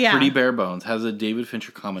 Oh, yeah. pretty bare bones, has a David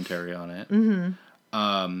Fincher commentary on it.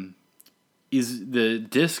 Is the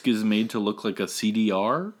disc is made to look like a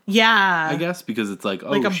CDR, Yeah. I guess, because it's like, oh,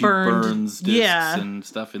 Like a she burned- burns discs yeah. and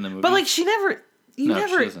stuff in the movie. But, like, she never...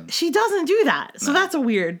 She doesn't do that. So that's a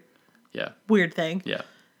weird thing. Yeah.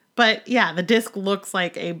 But, yeah, the disc looks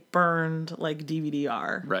like a burned, like,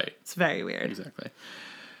 DVD-R. Right. It's very weird. Exactly.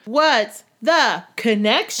 What's the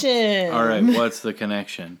connection? All right, what's the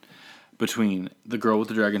connection between The Girl with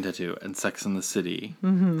the Dragon Tattoo and Sex and the City, the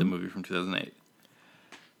movie from 2008?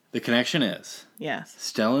 The connection is Yes.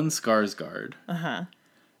 Stellan Skarsgård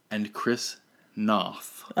and Chris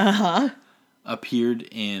Noth appeared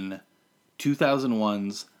in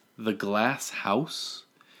 2001's The Glass House.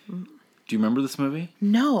 Do you remember this movie?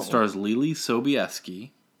 No. Stars Lily Sobieski.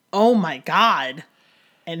 Oh, my God.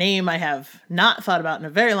 A name I have not thought about in a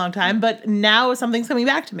very long time, but now something's coming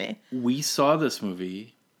back to me. We saw this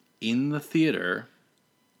movie in the theater.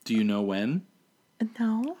 Do you know when?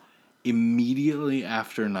 No. Immediately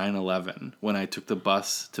after 9/11, when I took the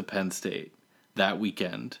bus to Penn State that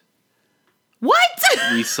weekend. What?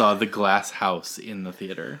 We saw The Glass House in the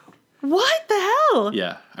theater. What the hell?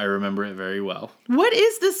 Yeah, I remember it very well. What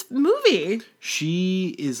is this movie?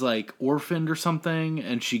 She is like orphaned or something,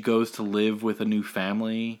 and she goes to live with a new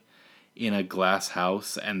family in a glass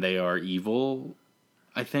house, and they are evil,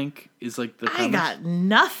 I think, is like the premise. I got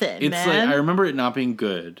nothing, It's man. like, I remember it not being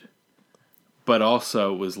good, but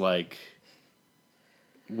also it was like,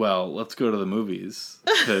 well, let's go to the movies,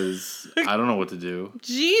 because I don't know what to do.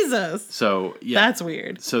 Jesus. So, yeah. That's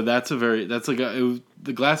weird. So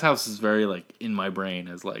the Glass House is very, like, in my brain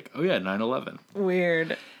as like, oh yeah, 9/11.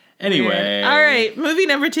 Weird. Anyway. Weird. All right, movie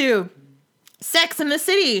number 2. Sex and the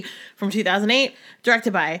City from 2008,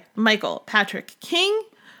 directed by Michael Patrick King.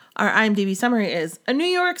 Our IMDb summary is, a New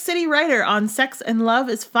York City writer on sex and love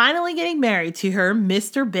is finally getting married to her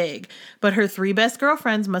Mr. Big, but her 3 best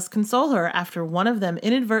girlfriends must console her after one of them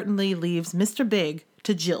inadvertently leaves Mr. Big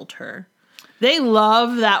to jilt her. They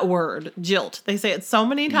love that word, jilt. They say it so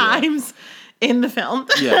many times in the film.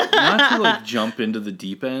 Yeah, not to like jump into the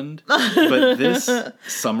deep end, but this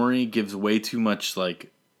summary gives way too much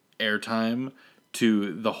like airtime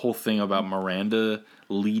to the whole thing about Miranda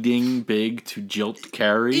leading Big to jilt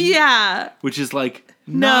Carrie. Yeah. Which is like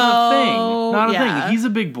not a thing. Not a yeah. thing. He's a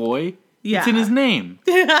big boy. Yeah. It's in his name.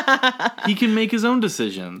 He can make his own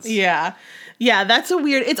decisions. Yeah. Yeah,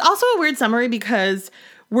 it's also a weird summary because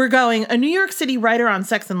we're going a New York City writer on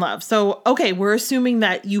sex and love. So, okay, we're assuming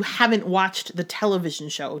that you haven't watched the television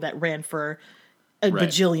show that ran for a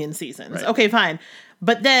bajillion seasons. Right. Okay, fine.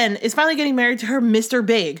 But then is finally getting married to her Mr.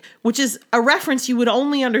 Big, which is a reference you would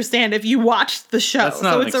only understand if you watched the show. That's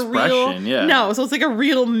not so an it's expression, yeah. No, so it's like a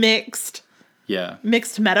real mixed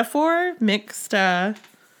metaphor, All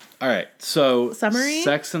right, so summary?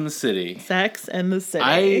 Sex and the City. Sex and the City.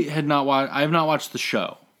 I have not watched the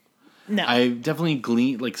show. No. I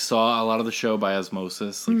definitely saw a lot of the show by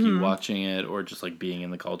osmosis, like you watching it or just like being in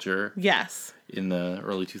the culture. Yes. In the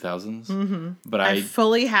early 2000s. Mm-hmm. But I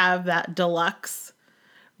fully have that deluxe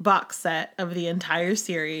box set of the entire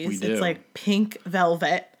series. We do. It's like pink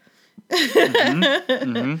velvet.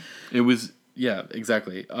 It was, yeah,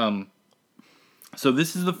 exactly. So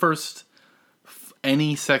this is the first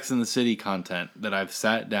any Sex and the City content that I've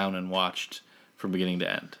sat down and watched from beginning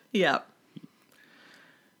to end. Yep.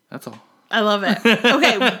 That's all. I love it.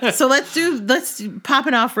 Okay, so let's pop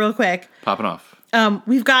it off real quick. Popping off.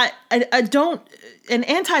 We've got an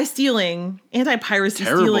anti-piracy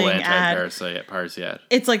Terrible stealing ad. piracy ad.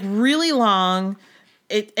 It's like really long.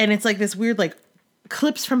 And it's like this weird like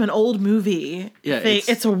clips from an old movie. Yeah, thing.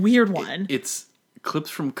 It's a weird one. It's clips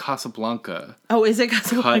from Casablanca. Oh, is it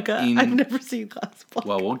Casablanca? I've never seen Casablanca.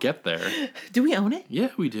 Well, we'll get there. Do we own it? Yeah,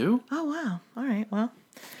 we do. Oh wow. All right. Well,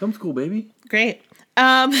 film school, baby. Great.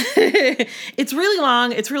 It's really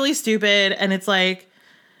long. It's really stupid, and it's like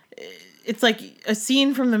a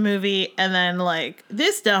scene from the movie, and then like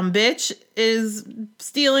this dumb bitch is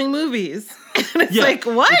stealing movies. And it's like,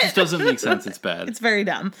 what? It just doesn't make sense. It's bad. It's very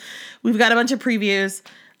dumb. We've got a bunch of previews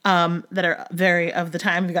that are very of the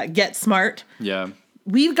time. We've got Get Smart. Yeah.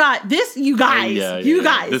 We've got this, you guys. You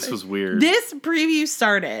guys. This was weird. This preview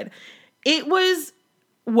started. It was,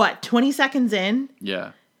 20 seconds in?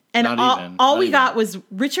 Yeah. And all we got was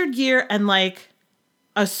Richard Gere and like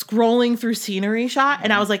a scrolling through scenery shot,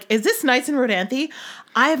 and I was like, is this Nights in Rodanthe?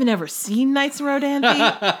 I have never seen Nights in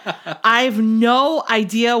Rodanthe. I have no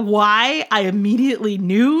idea why I immediately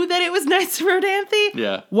knew that it was Nights in Rodanthe.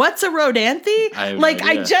 Yeah. What's a Rodanthe? I have like no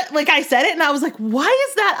idea. I said it and I was like, why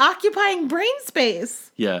is that occupying brain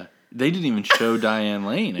space? Yeah. They didn't even show Diane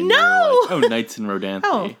Lane. And No! you were like, oh, Nights in Rodanthe.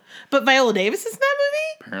 Oh, but Viola Davis is in that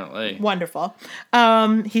movie? Apparently. Wonderful.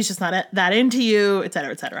 He's just not that into you, et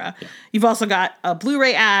cetera, et cetera. Yeah. You've also got a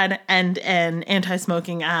Blu-ray ad and an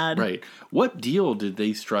anti-smoking ad. Right. What deal did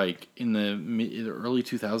they strike in the early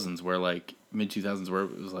 2000s where like mid-2000s where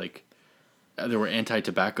it was like there were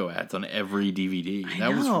anti-tobacco ads on every DVD?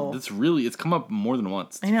 That's really, it's come up more than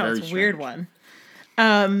once. I know, it's a weird one.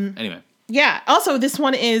 Anyway. Yeah. Also, this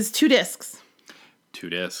one is 2 discs. 2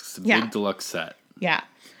 discs. Yeah. Big deluxe set. Yeah.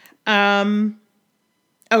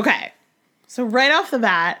 Okay. So right off the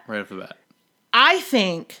bat, I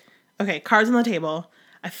think, okay, cards on the table.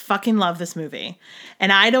 I fucking love this movie.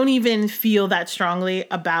 And I don't even feel that strongly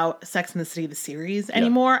about Sex and the City, the series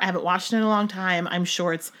anymore. I haven't watched it in a long time. I'm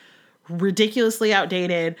sure it's ridiculously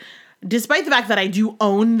outdated. Despite the fact that I do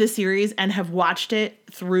own the series and have watched it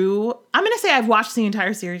through, I'm going to say I've watched the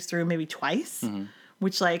entire series through maybe twice,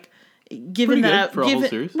 which like, given that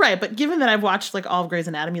I've watched like all of Grey's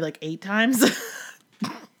Anatomy like 8 times,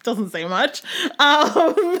 doesn't say much.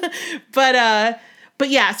 But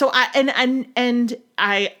yeah, so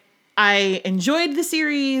I enjoyed the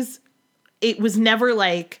series. It was never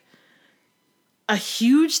like a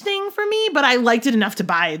huge thing for me, but I liked it enough to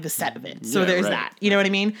buy the set of it. So there's that. You know what I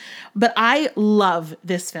mean? But I love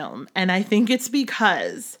this film, and I think it's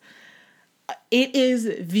because it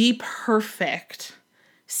is the perfect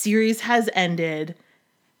series has ended,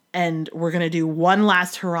 and we're going to do one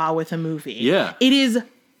last hurrah with a movie. Yeah. It is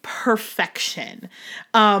perfection.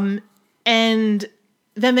 And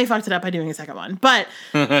then they fucked it up by doing a second one. But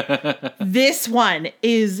this one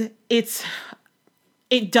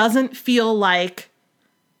it doesn't feel like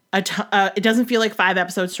it doesn't feel like 5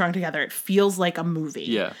 episodes strung together. It feels like a movie.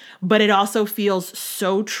 Yeah. But it also feels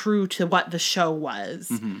so true to what the show was.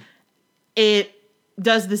 Mm-hmm. It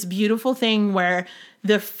does this beautiful thing where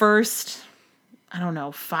the first,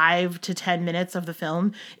 5 to 10 minutes of the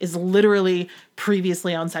film is literally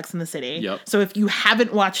previously on Sex and the City. Yep. So if you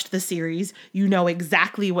haven't watched the series, you know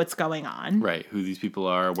exactly what's going on. Right. Who these people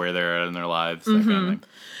are, where they're at in their lives, that kind of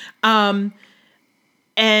thing.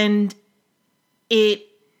 And it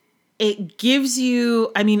gives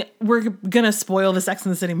you, we're going to spoil the Sex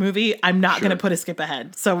and the City movie. I'm not going to put a skip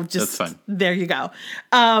ahead. So just, that's fine. There you go.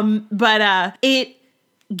 But it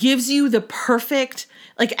gives you the perfect,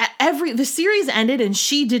 like the series ended and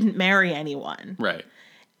she didn't marry anyone. Right.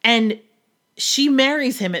 And she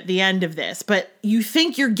marries him at the end of this, but you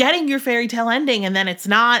think you're getting your fairy tale ending and then it's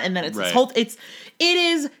not. And then it's this whole, it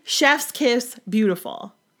is chef's kiss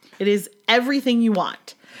beautiful. It is everything you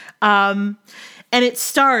want. And it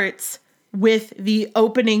starts with the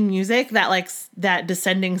opening music, that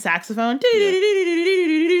descending saxophone.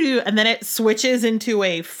 Yeah. And then it switches into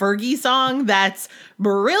a Fergie song that's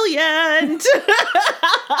brilliant.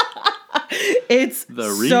 It's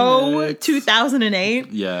so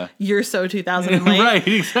 2008. Yeah. You're so 2008. Right,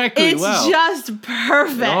 exactly. It's just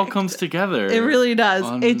perfect. It all comes together. It really does.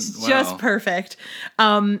 It's just perfect.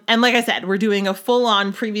 And like I said, we're doing a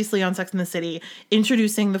full-on previously on Sex and the City,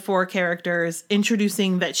 introducing the 4 characters,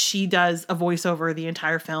 introducing that she does a voiceover the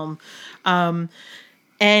entire film. And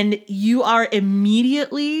you are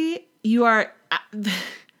immediately,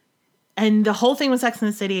 and the whole thing with Sex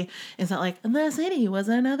and the City is that like, the city was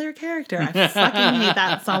another character. I fucking hate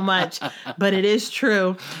that so much, but it is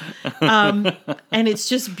true. And it's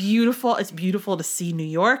just beautiful. It's beautiful to see New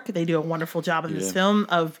York. They do a wonderful job in this film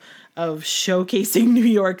of showcasing New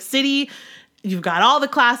York City. You've got all the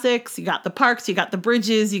classics, you got the parks, you got the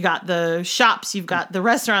bridges, you got the shops, you've got the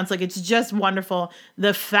restaurants. Like, it's just wonderful.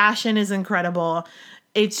 The fashion is incredible.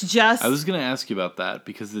 It's just... I was going to ask you about that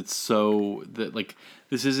because it's so that like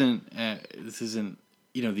this isn't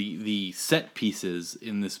the set pieces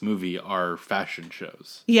in this movie are fashion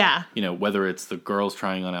shows. Yeah. Whether it's the girls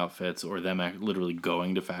trying on outfits or them literally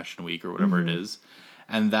going to Fashion Week or whatever it is,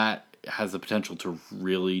 and that has the potential to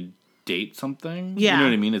really date something. Yeah. You know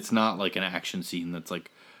what I mean? It's not like an action scene that's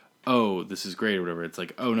like, oh, this is great or whatever. It's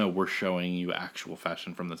like, oh no, we're showing you actual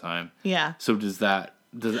fashion from the time. Yeah. So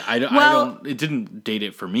I don't, it didn't date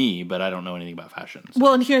it for me, but I don't know anything about fashion. So.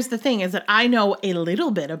 Well, and here's the thing is that I know a little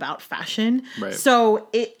bit about fashion. Right. So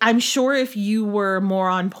I'm sure if you were more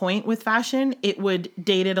on point with fashion, it would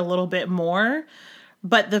date it a little bit more.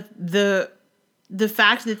 But the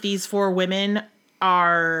fact that these 4 women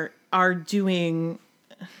are doing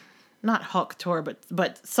not Hawk Tour,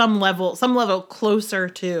 but some level closer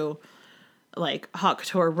to like Hawk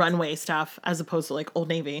Tour runway stuff as opposed to like Old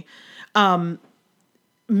Navy,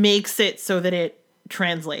 makes it so that it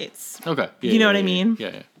translates. Okay. You know what I mean?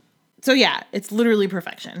 Yeah. So yeah, it's literally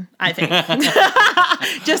perfection, I think.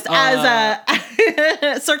 Just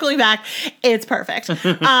as circling back, it's perfect.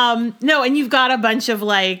 No, and you've got a bunch of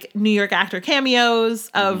like New York actor cameos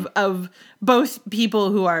of both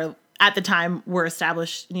people who are at the time were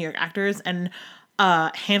established New York actors, and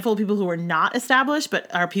a handful of people who were not established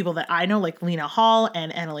but are people that I know, like Lena Hall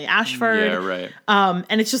and Annalee Ashford. Yeah, right.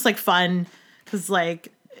 And it's just like fun because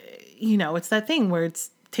like, you know, it's that thing where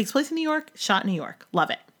takes place in New York, shot in New York. Love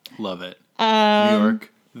it. Love it. New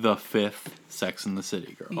York, the 5th Sex and the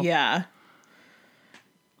City girl. Yeah.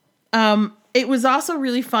 It was also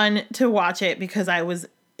really fun to watch it because I was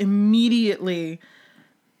immediately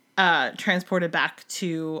transported back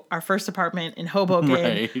to our first apartment in Hoboken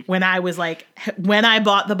Right. when I was like, when I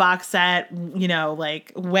bought the box set, you know,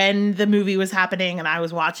 like when the movie was happening and I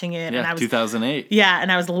was watching it, and I was 2008. Yeah,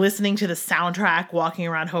 and I was listening to the soundtrack walking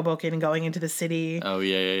around Hoboken and going into the city. Oh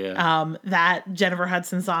yeah. That Jennifer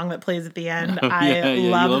Hudson song that plays at the end. Oh, yeah, I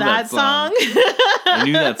love that song. I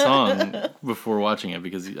knew that song before watching it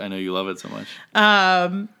because I know you love it so much.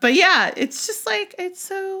 But yeah, it's just like it's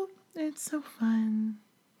so fun.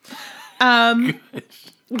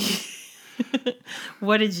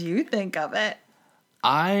 What did you think of it?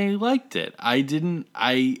 I liked it. I didn't.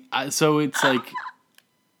 So it's like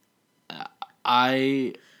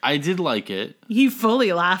I did like it. You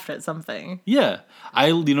fully laughed at something. Yeah.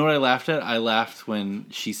 You know what I laughed at? I laughed when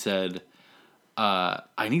she said,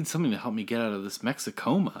 I need something to help me get out of this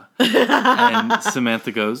Mexicoma. And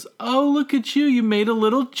Samantha goes, oh, look at you. You made a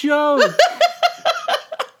little joke.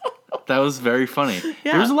 That was very funny.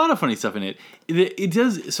 Yeah. There's a lot of funny stuff in it. It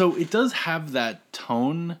does have that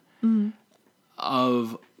tone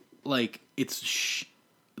of like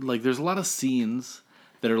like there's a lot of scenes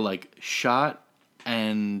that are like shot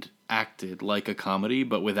and acted like a comedy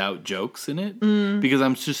but without jokes in it because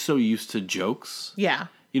I'm just so used to jokes. Yeah.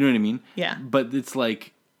 You know what I mean? Yeah. But it's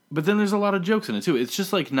like but then there's a lot of jokes in it too. It's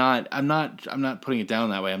just like I'm not putting it down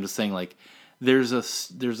that way. I'm just saying like there's a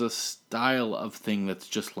style of thing that's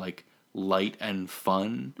just like light and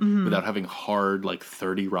fun without having hard like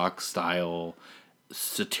 30 Rock style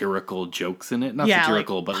satirical jokes in it. Not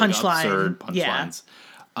satirical, like but punchline. like absurd punchlines.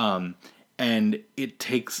 Yeah. And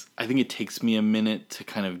I think it takes me a minute to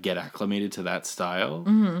kind of get acclimated to that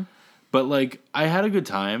style. But like I had a good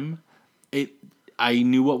time. I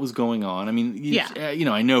knew what was going on. I mean, you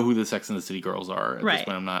know, I know who the Sex and the City girls are at this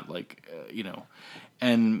point. I'm not like, you know,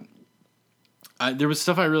 and there was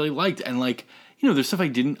stuff I really liked, and like, you know, there's stuff I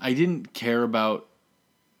didn't care about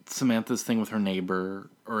Samantha's thing with her neighbor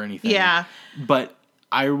or anything. Yeah. But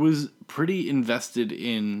I was pretty invested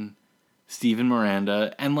in Steve and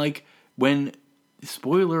Miranda, and like when,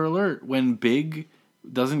 spoiler alert, when Big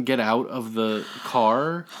doesn't get out of the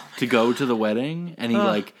car to go to the wedding, and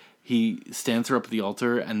he stands her up at the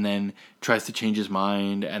altar and then tries to change his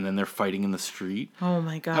mind, and then they're fighting in the street. Oh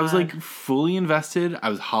my God. I was like fully invested. I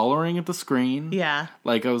was hollering at the screen. Yeah.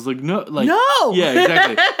 Like I was like, no, like no. Yeah,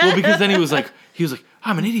 exactly. Well, because then he was like,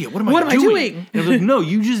 I'm an idiot. What am I doing? And I was like, no,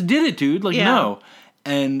 you just did it, dude. Like, no.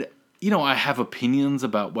 And you know, I have opinions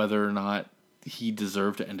about whether or not he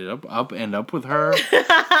deserved to end up with her.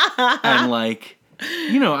 And like,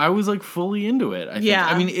 you know, I was like fully into it. I think.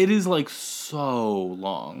 I mean, it is like so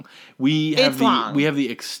long. We have the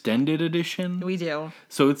extended edition. We do.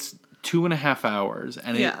 So it's 2.5 hours,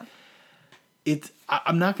 and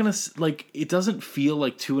I'm not gonna like. It doesn't feel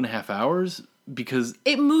like 2.5 hours because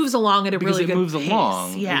it moves along at a really good pace.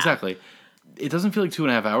 Along. Yeah, exactly. It doesn't feel like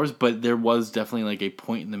 2.5 hours, but there was definitely like a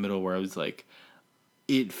point in the middle where I was like,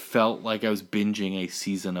 it felt like I was binging a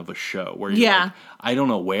season of a show where you're like, I don't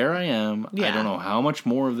know where I am. Yeah. I don't know how much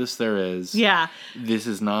more of this there is. Yeah. This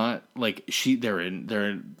is not like they're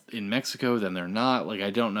in Mexico, then they're not. Like, I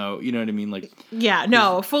don't know. You know what I mean? Like, yeah,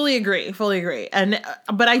 no, fully agree. And,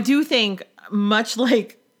 but I do think much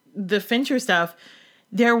like the Fincher stuff,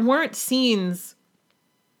 there weren't scenes,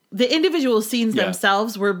 the individual scenes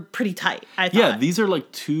themselves were pretty tight, I thought. Yeah, these are like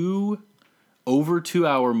over 2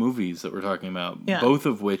 hour movies that we're talking about, both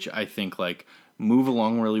of which I think like move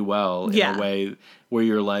along really well in a way where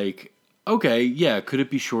you're like, okay, yeah, could it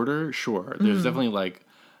be shorter? Sure. There's definitely like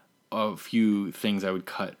a few things I would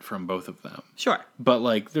cut from both of them. Sure. But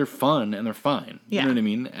like they're fun and they're fine. You know what I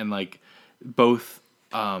mean? And like both,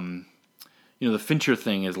 you know, the Fincher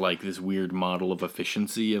thing is like this weird model of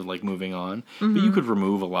efficiency of like moving on, but you could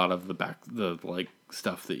remove a lot of the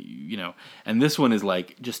stuff that you know. And this one is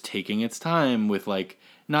like just taking its time with like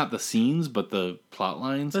not the scenes but the plot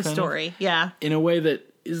lines, The story, yeah. in a way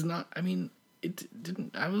that is not. I mean, it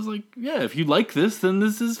didn't. I was like, yeah, if you like this, then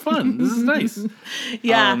this is fun. This is nice.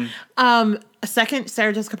 Yeah. A second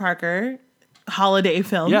Sarah Jessica Parker holiday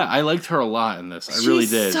film. Yeah, I liked her a lot in this. I really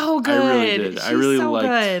did. So good. I really did. I really so liked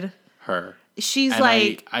good. her. She's And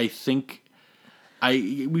like, I think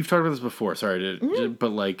we've talked about this before. Sorry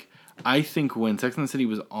but like I think when Sex and the City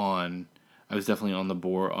was on, I was definitely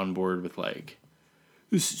on board with like,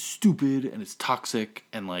 this is stupid and it's toxic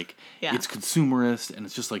and like it's consumerist and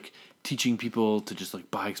it's just like teaching people to just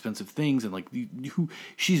like buy expensive things and like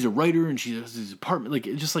she's a writer and she has this apartment, like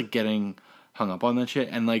just like getting hung up on that shit.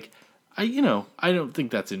 And like I don't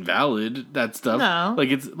think that's invalid, that stuff. No. Like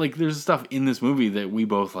it's like there's stuff in this movie that we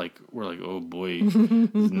both like were like, oh boy, this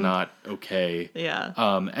is not okay. Yeah.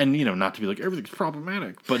 And not to be like everything's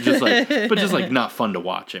problematic, but just like not fun to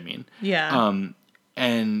watch, I mean. Yeah.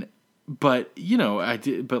 But I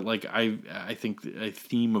did. But like I think a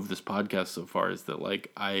theme of this podcast so far is that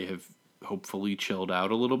like I have hopefully chilled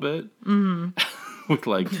out a little bit with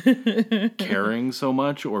like caring so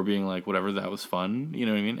much or being like whatever, that was fun. You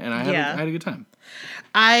know what I mean? And I had a good time.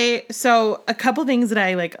 So a couple things that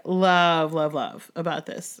I like love about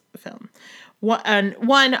this film.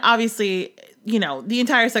 One obviously, the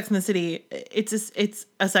entire Sex and the City. It's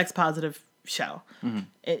a sex positive show. Mm-hmm.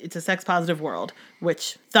 It's a sex positive world,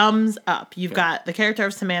 which thumbs up. You've got the character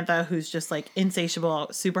of Samantha, who's just like insatiable,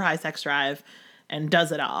 super high sex drive, and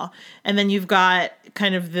does it all. And then you've got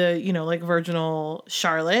kind of the, like virginal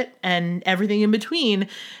Charlotte and everything in between.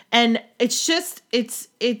 And it's just, it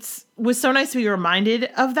was so nice to be reminded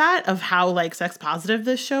of that, of how like sex positive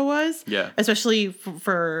this show was. Yeah. Especially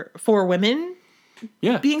for women.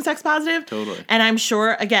 Yeah. Being sex positive. Totally. And I'm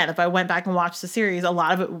sure, again, if I went back and watched the series, a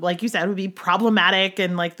lot of it, like you said, would be problematic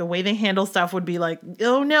and like the way they handle stuff would be like,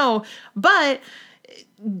 oh no. But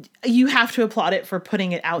you have to applaud it for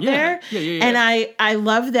putting it out there. Yeah. And I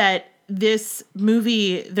love that this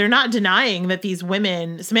movie, they're not denying that these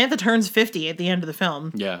women, Samantha turns 50 at the end of the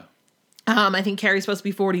film. Yeah. I think Carrie's supposed to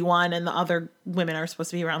be 41 and the other women are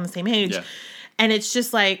supposed to be around the same age. Yeah. And it's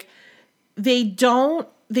just like, they don't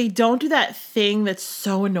do that thing that's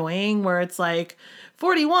so annoying where it's like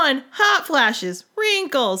 41, hot flashes,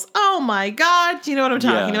 wrinkles. Oh my God. Do you know what I'm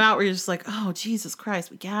talking about? Where you're just like, oh, Jesus Christ,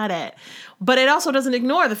 we got it. But it also doesn't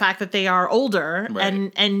ignore the fact that they are older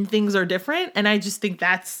and things are different. And I just think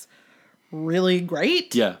that's really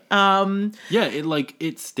great. Yeah.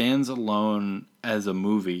 It stands alone as a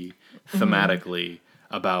movie thematically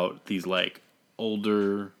about these like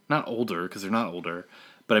older, not older because they're not older,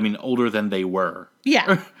 but I mean older than they were.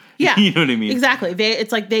 Yeah. Yeah. You know what I mean? Exactly.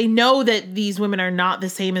 It's like they know that these women are not the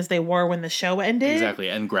same as they were when the show ended. Exactly.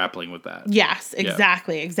 And grappling with that. Yes,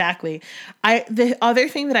 exactly. Yeah. Exactly. The other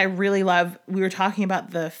thing that I really love, we were talking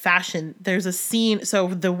about the fashion. There's a scene. So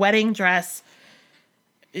the wedding dress,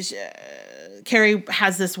 Carrie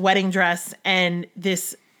has this wedding dress and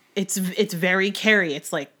it's very Carrie.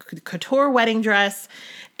 It's like couture wedding dress.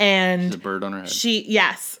 And there's a bird on her head.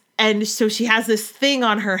 Yes. And so she has this thing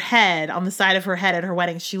on her head, on the side of her head at her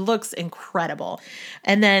wedding. She looks incredible.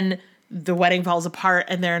 And then the wedding falls apart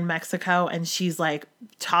and they're in Mexico and she's like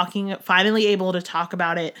finally able to talk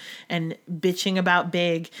about it and bitching about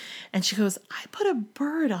Big. And she goes, I put a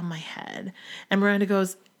bird on my head. And Miranda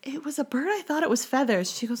goes, it was a bird? I thought it was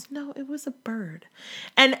feathers. She goes, no, it was a bird.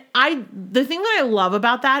 And the thing that I love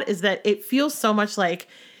about that is that it feels so much like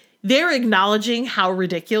they're acknowledging how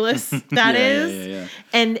ridiculous that is.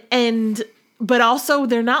 Yeah. But also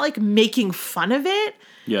they're not like making fun of it.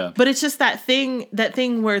 Yeah. But it's just that thing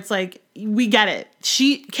where it's like, we get it.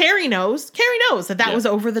 Carrie knows that was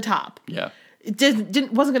over the top. Yeah. It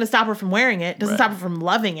wasn't going to stop her from wearing it. Doesn't stop her from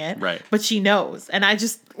loving it. Right. But she knows. And I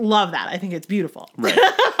just love that. I think it's beautiful. Right.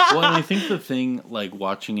 Well, and I think the thing, like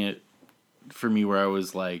watching it for me where I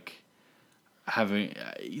was like, having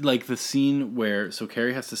like the scene where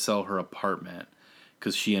Carrie has to sell her apartment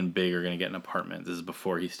because she and Big are going to get an apartment. This is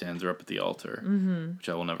before he stands her up at the altar, which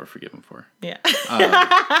I will never forgive him for. Yeah.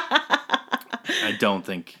 I don't.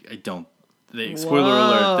 Spoiler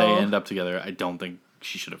alert, they end up together. I don't think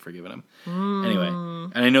she should have forgiven him. Anyway,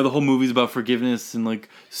 and I know the whole movie's about forgiveness and like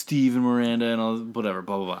Steve and Miranda and all whatever,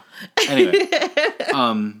 blah blah blah. Anyway,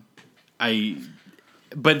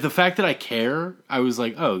 but the fact that I care, I was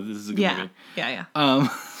like, oh, this is a good movie. Yeah.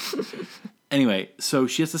 Anyway, so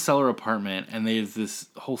she has to sell her apartment, and there's this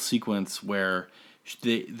whole sequence where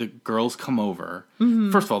the girls come over.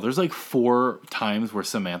 First of all, there's like 4 times where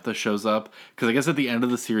Samantha shows up, because I guess at the end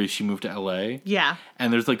of the series she moved to LA. Yeah.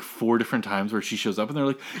 And there's like 4 different times where she shows up and they're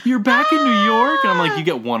like, "You're back in New York?" And I'm like, "You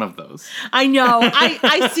get one of those." I know.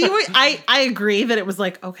 I see what I agree that it was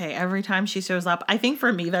like, okay, every time she shows up. I think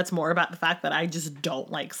for me that's more about the fact that I just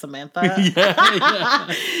don't like Samantha.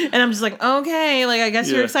 Yeah. And I'm just like, okay, like I guess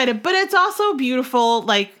you're Yeah. excited. But it's also beautiful,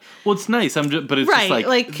 like Well, it's nice. But it's right. just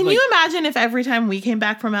like can you imagine if every time we came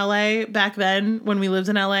back from LA back then when we lived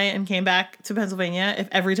in LA and came back to Pennsylvania, if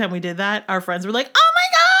every time we did that, our friends were like, "Oh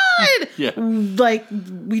my God!" Yeah. Like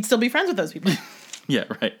we'd still be friends with those people. Yeah,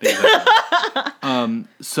 right. Exactly.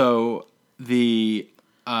 So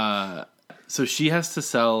so she has to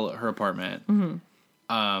sell her apartment.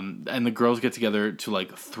 And the girls get together to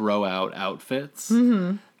like throw out outfits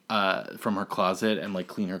from her closet and like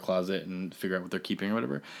clean her closet and figure out what they're keeping or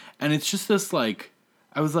whatever. And it's just this like,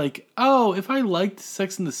 I was like, oh, if I liked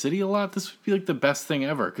Sex and the City a lot, this would be like the best thing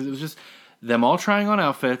ever, because it was just them all trying on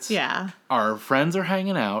outfits. Yeah. Our friends are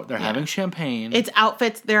hanging out. They're having champagne. It's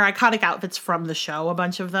outfits. They're iconic outfits from the show, a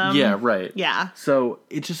bunch of them. Yeah, right. Yeah. So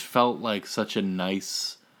it just felt like such a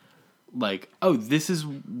nice, like, oh, this is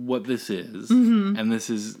what this is. And this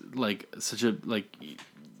is like such a, like,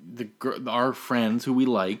 our friends who we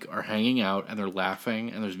like are hanging out and they're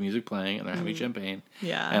laughing and there's music playing and they're having champagne.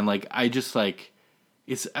 Yeah. And like, I just like,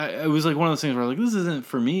 it was like one of those things where like, this isn't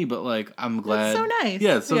for me, but like, I'm glad. It's so nice.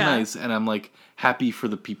 Yeah, it's so nice. And I'm like happy for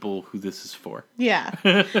the people who this is for. Yeah.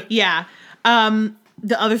 Yeah.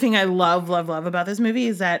 The other thing I love about this movie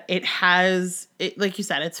is that it has, like you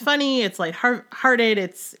said, it's funny, it's lighthearted,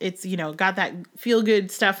 it's got that feel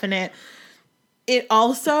good stuff in it. It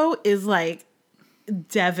also is like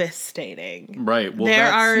devastating. Right. Well,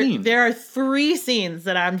 there are 3 scenes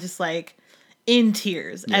that I'm just like in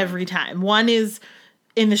tears every time. One is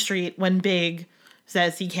in the street when Big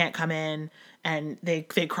says he can't come in, and they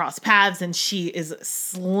cross paths, and she is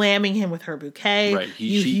slamming him with her bouquet. Right.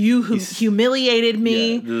 You humiliated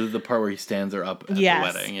me. Yeah, the part where he stands her up at the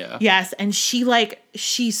wedding. Yeah. Yes. And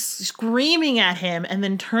she's screaming at him and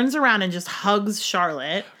then turns around and just hugs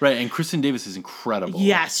Charlotte. Right. And Kristen Davis is incredible.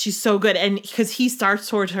 Yes. She's so good. And because he starts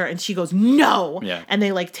towards her and she goes, "No." Yeah. And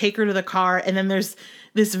they like take her to the car. And then there's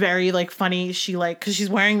this very like funny, because she's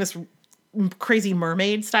wearing this crazy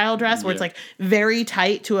mermaid style dress where it's like very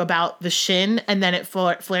tight to about the shin, and then it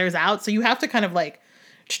flares out, so you have to kind of like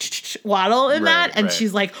waddle in that, and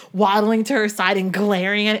she's like waddling to her side and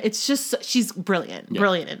glaring at it. It's just, she's brilliant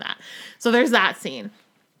in that. So there's that scene.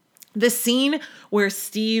 The scene where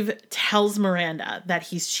Steve tells Miranda that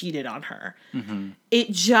he's cheated on her.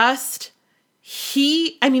 It just,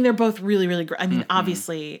 they're both really, really great. I mean,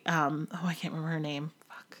 obviously, I can't remember her name.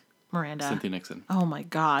 Miranda. Cynthia Nixon. Oh my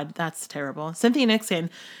God, that's terrible. Cynthia Nixon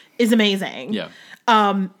is amazing. Yeah.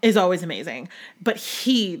 Is always amazing. But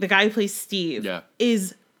the guy who plays Steve,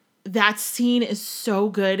 that scene is so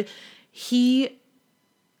good.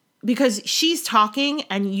 Because she's talking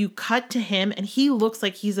and you cut to him and he looks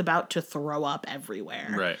like he's about to throw up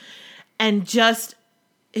everywhere. Right. And just,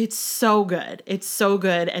 it's so good. It's so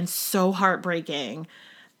good and so heartbreaking.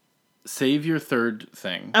 Save your third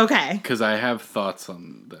thing. Okay. Because I have thoughts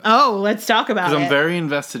on this. Oh, let's talk about it. Because I'm very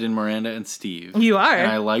invested in Miranda and Steve. You are.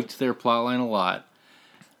 And I liked their plotline a lot.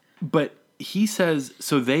 But he says,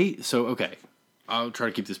 okay, I'll try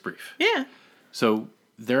to keep this brief. Yeah. So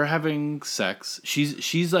they're having sex.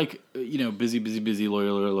 She's like, busy,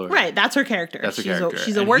 lawyer. Right, that's her character. That's her character.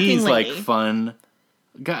 She's a working he's lady. Like fun.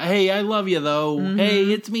 Hey, I love you though. Hey,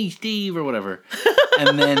 it's me, Steve, or whatever.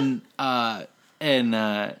 And then, I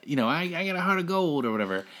got a heart of gold or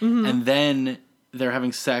whatever. And then they're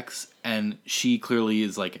having sex, and she clearly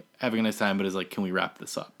is like having a nice time, but is like, "Can we wrap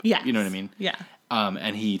this up?" Yeah, you know what I mean? Yeah.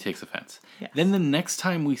 And he takes offense. Yes. Then the next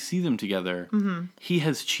time we see them together, he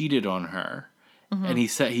has cheated on her, and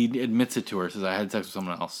he admits it to her. Says, "I had sex with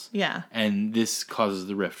someone else." Yeah. And this causes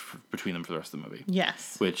the rift between them for the rest of the movie.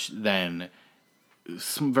 Yes. Which then,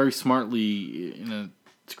 very smartly in a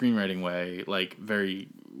screenwriting way, like very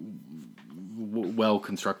well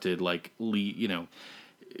constructed, like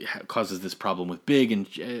causes this problem with Big, and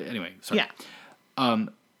anyway, sorry. Yeah.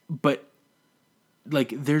 But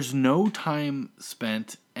like, there's no time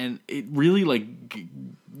spent, and it really like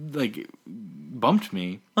bumped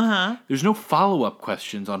me. There's no follow-up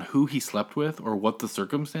questions on who he slept with or what the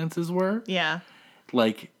circumstances were. Yeah.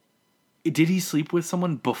 Like, did he sleep with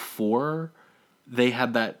someone before they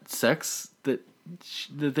had that sex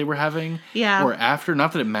that they were having? Yeah. Or after?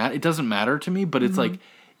 Not that it doesn't matter to me, but it's like,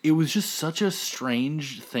 it was just such a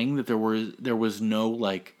strange thing that there was no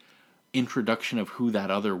like introduction of who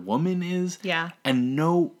that other woman is. Yeah.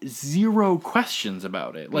 And zero questions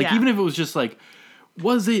about it. Like, Yeah. even if it was just like,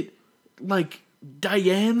 was it like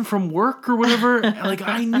Diane from work or whatever? Like,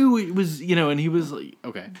 I knew it was, and he was like,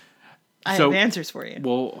 okay. I have answers for you.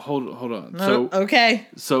 Well, hold on. Okay.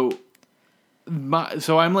 So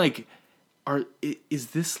I'm like, is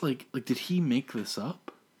this like did he make this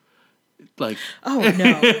up? Like, oh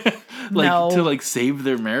no. Like, no. to like save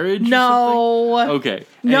their marriage? No. Or okay.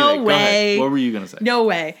 Anyway, No go way. ahead. What were you gonna say? No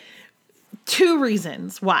way. 2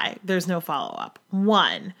 reasons why there's no follow-up.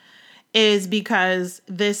 1 is because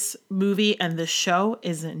this movie and the show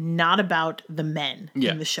is not about the men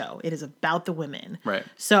in the show. It is about the women. Right.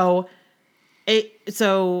 So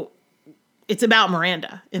it's about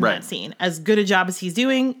Miranda in that scene. As good a job as he's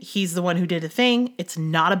doing, he's the one who did a thing. It's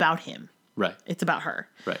not about him. Right. It's about her.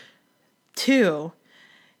 Right. 2,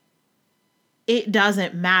 it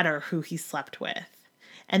doesn't matter who he slept with.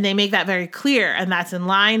 And they make that very clear. And that's in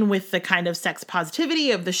line with the kind of sex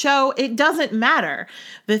positivity of the show. It doesn't matter.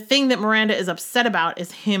 The thing that Miranda is upset about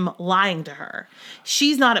is him lying to her.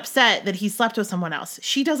 She's not upset that he slept with someone else.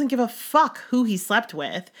 She doesn't give a fuck who he slept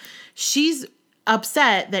with. She's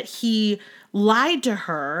upset that he lied to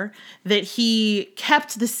her, that he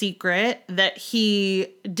kept the secret, that he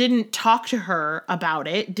didn't talk to her about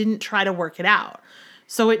it, didn't try to work it out.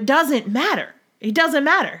 So it doesn't matter. It doesn't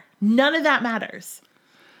matter. None of that matters.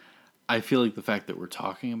 I feel like the fact that we're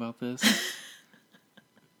talking about this,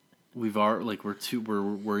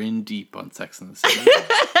 we're in deep on Sex and the City,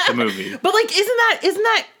 the movie. But like, isn't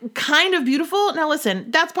that kind of beautiful? Now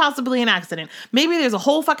listen, that's possibly an accident. Maybe there's a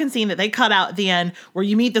whole fucking scene that they cut out at the end where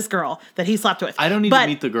you meet this girl that he slept with. I don't need to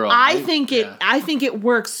meet the girl. I think it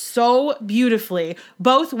works so beautifully,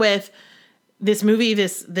 both with this movie,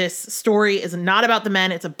 this story is not about the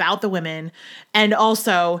men, it's about the women, and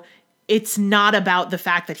also it's not about the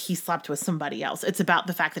fact that he slept with somebody else. It's about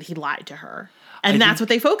the fact that he lied to her. And that's what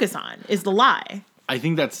they focus on, is the lie. I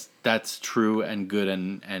think that's true and good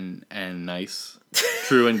and nice.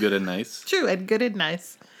 True and good and nice. True and good and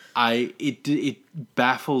nice. It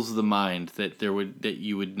baffles the mind that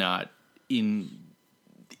you would not in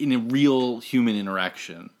a real human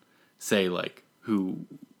interaction say like who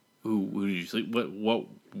did you sleep, what,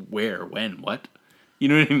 where, when, what? You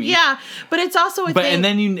know what I mean? Yeah, but it's also a thing.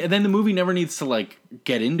 And then the movie never needs to like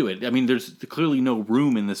get into it. I mean, there's clearly no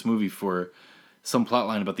room in this movie for some plot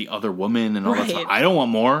line about the other woman and all that stuff. I don't want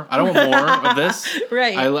more. I don't want more of this.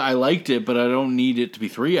 Right. I liked it, but I don't need it to be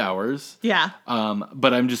 3 hours. Yeah.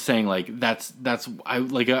 But I'm just saying, like, I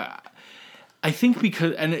think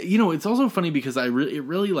because, and it's also funny because I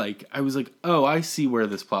was like, oh, I see where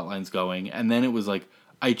this plot line's going, and then it was like,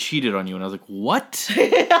 I cheated on you, and I was like, what?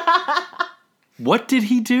 What did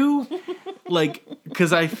he do? Like,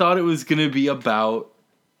 because I thought it was gonna be about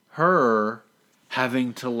her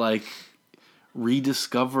having to like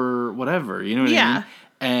rediscover whatever, you know what I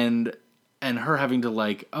mean? And her having to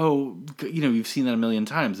like, oh, you've seen that a million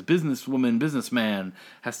times. A businessman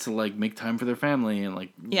has to like make time for their family and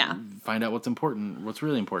like find out what's important, what's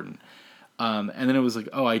really important. And then it was like,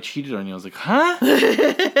 oh, I cheated on you. I was like, huh?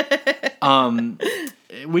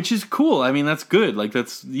 Which is cool. I mean, that's good. Like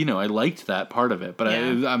that's, I liked that part of it, but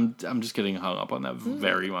I'm just getting hung up on that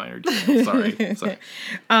very minor detail. Sorry.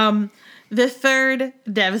 The third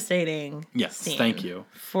devastating scene. Thank you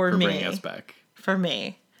for me, bringing us back. For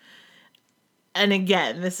me. And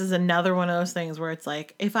again, this is another one of those things where it's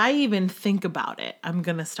like, if I even think about it, I'm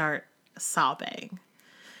going to start sobbing.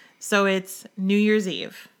 So it's New Year's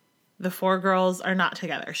Eve. The 4 girls are not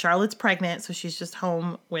together. Charlotte's pregnant, so she's just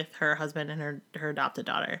home with her husband and her adopted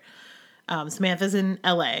daughter. Samantha's in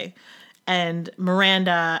LA. And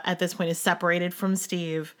Miranda, at this point, is separated from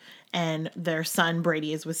Steve. And their son,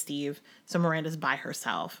 Brady, is with Steve. So Miranda's by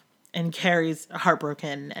herself. And Carrie's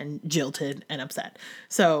heartbroken and jilted and upset.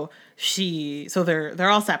 So they're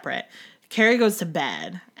all separate. Carrie goes to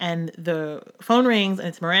bed and the phone rings and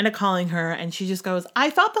it's Miranda calling her and she just goes, I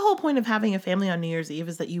thought the whole point of having a family on New Year's Eve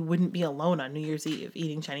is that you wouldn't be alone on New Year's Eve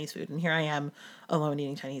eating Chinese food. And here I am alone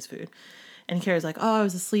eating Chinese food. And Carrie's like, oh, I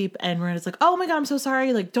was asleep. And Miranda's like, oh my God, I'm so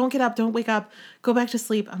sorry. Like, don't get up, don't wake up, go back to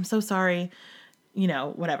sleep. I'm so sorry.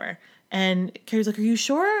 Whatever. And Carrie's like, are you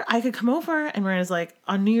sure I could come over? And Miranda's like,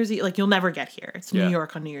 on New Year's Eve, like, you'll never get here. It's New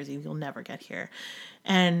York on New Year's Eve. You'll never get here.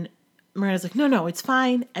 And Miranda's like, no, it's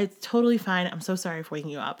fine. It's totally fine. I'm so sorry for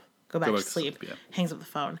waking you up. Go back to sleep. Hangs up the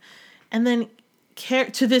phone. And then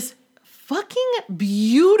to this fucking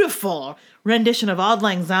beautiful rendition of Auld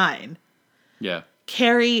Lang Syne. Yeah.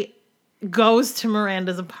 Carrie goes to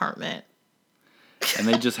Miranda's apartment. And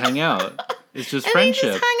they just hang out. It's just friendship. They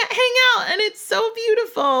just hang out, and it's so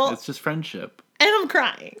beautiful. It's just friendship. And I'm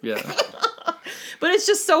crying. Yeah. But it's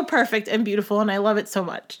just so perfect and beautiful, and I love it so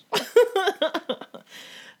much.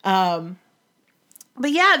 But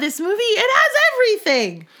yeah, this movie, it has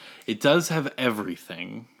everything. It does have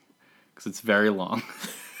everything, because it's very long.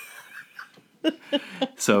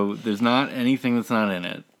 So there's not anything that's not in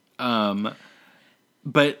it.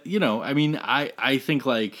 But, you know, I mean, I think,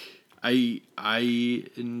 like, I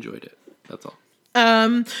enjoyed it. That's all.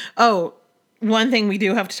 Oh, one thing we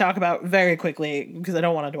do have to talk about very quickly, because I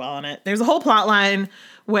don't want to dwell on it. There's a whole plot line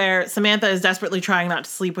where Samantha is desperately trying not to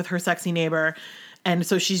sleep with her sexy neighbor. And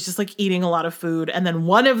so she's just, like, eating a lot of food. And then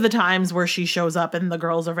one of the times where she shows up and the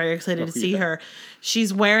girls are very excited to see her,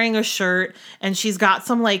 she's wearing a shirt and she's got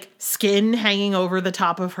some, like, skin hanging over the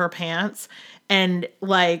top of her pants. And,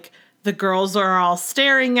 like, the girls are all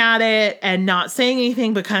staring at it and not saying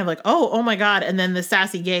anything, but kind of like, oh my God. And then the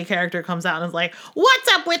sassy gay character comes out and is like, what's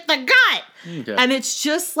up with the gut? Okay. And it's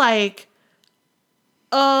just like,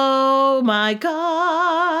 oh my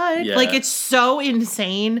God. Yeah. Like, it's so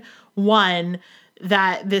insane. One,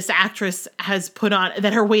 that this actress has put on,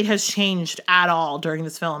 that her weight has changed at all during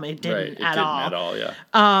this film. It didn't at all, yeah.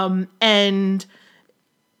 And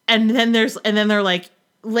then they're like,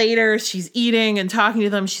 later she's eating and talking to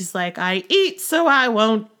them. She's like, I eat so I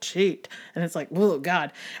won't cheat. And it's like, oh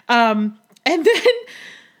God. And then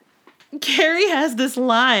Carrie has this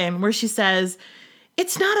line where she says,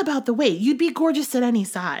 it's not about the weight. You'd be gorgeous at any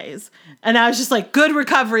size. And I was just like, good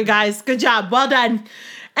recovery, guys. Good job. Well done.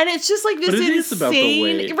 And it's just like this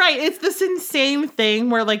insane, right? It's this insane thing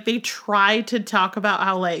where, like, they try to talk about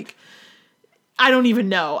how, like, I don't even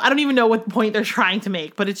know what point they're trying to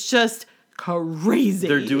make, but it's just crazy.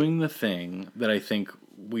 They're doing the thing that I think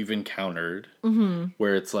we've encountered,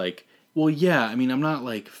 where it's like, well, yeah, I mean, I'm not,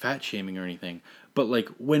 like, fat shaming or anything, but, like,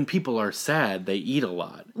 when people are sad, they eat a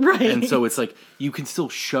lot. Right. And so it's like, you can still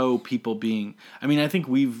show people being, I mean, I think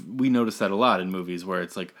we noticed that a lot in movies where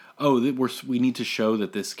it's like, oh, we need to show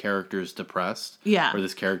that this character is depressed. Yeah. Or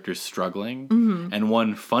this character is struggling. Mm-hmm. And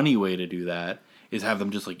one funny way to do that is have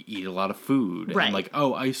them just, like, eat a lot of food. Right. And, like,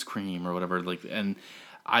 oh, ice cream or whatever. Like, and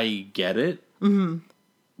I get it. Mm-hmm.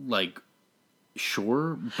 Like,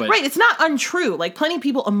 sure, but right, it's not untrue. Like, plenty of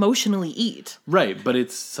people emotionally eat. Right, but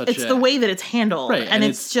it's the way that it's handled, right? And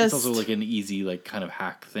it's just also like an easy, like, kind of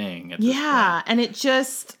hack thing. Yeah, and it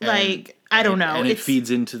just I don't know, and it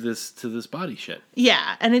feeds into this body shit.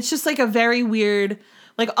 Yeah, and it's just like a very weird,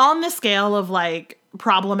 like, on the scale of, like,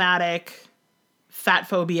 problematic fat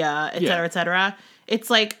phobia, et cetera, it's,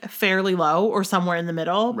 like, fairly low or somewhere in the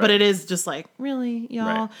middle, but it is just like, really,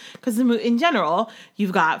 y'all? Because in general,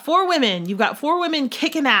 you've got four women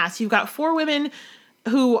kicking ass. You've got four women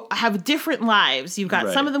who have different lives. You've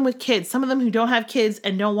got some of them with kids, some of them who don't have kids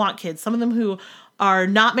and don't want kids, some of them who are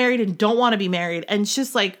not married and don't want to be married. And it's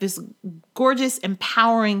just, like, this gorgeous,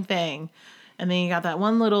 empowering thing. And then you got that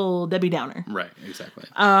one little Debbie Downer. Right, exactly.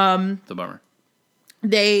 The bummer.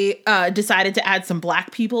 They decided to add some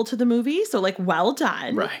black people to the movie. So, like, well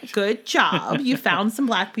done. Right. Good job. You found some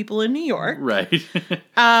black people in New York. Right.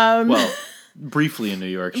 Well, briefly in New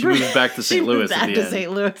York. She moved back to St. Louis at the end.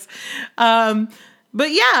 St. Louis. But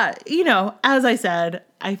yeah, you know, as I said,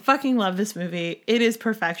 I fucking love this movie. It is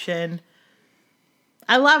perfection.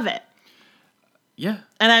 I love it. Yeah.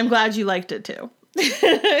 And I'm glad you liked it too.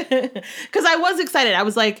 Because I was excited. I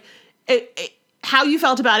was like, how you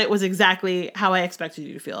felt about it was exactly how I expected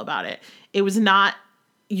you to feel about it. It was not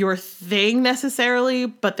your thing necessarily,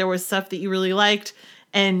 but there was stuff that you really liked,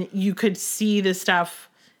 and you could see the stuff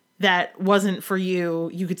that wasn't for you.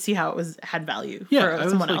 You could see how it had value for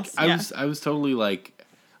someone else. I was totally like,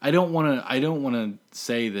 I don't want to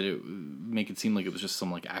say that it make it seem like it was just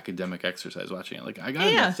some, like, academic exercise watching it. Like, I got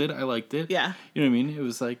invested. I liked it. Yeah. You know what I mean? It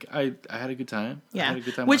was like I had a good time. Yeah. I had a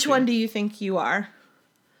good time. Which one do you think you are?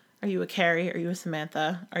 Are you a Carrie? Are you a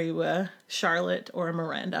Samantha? Are you a Charlotte or a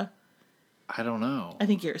Miranda? I don't know. I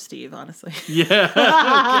think you're a Steve, honestly. Yeah.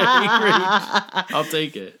 Okay, great. I'll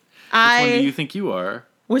take it. Which one do you think you are?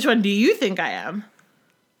 Which one do you think I am?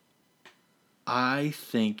 I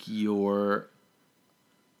think you're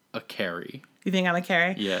a Carrie. You think I'm a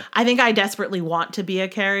Carrie? Yeah. I think I desperately want to be a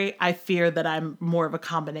Carrie. I fear that I'm more of a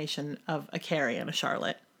combination of a Carrie and a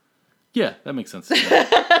Charlotte. Yeah, that makes sense.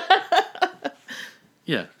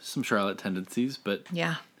 Yeah, some Charlotte tendencies, but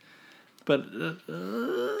yeah. But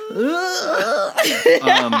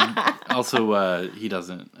also, he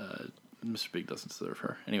doesn't. Mr. Big doesn't deserve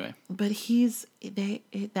her anyway. But they're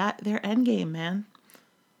endgame, man.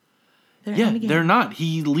 They're not.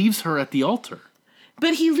 He leaves her at the altar.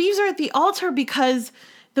 But he leaves her at the altar because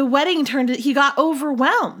the wedding he got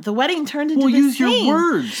overwhelmed. The wedding turned into this use thing.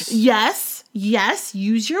 Your words. Yes,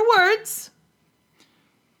 use your words.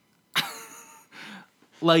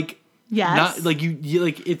 Like, Yes. not like you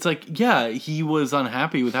like. It's like, yeah, he was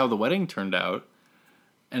unhappy with how the wedding turned out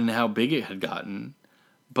and how big it had gotten,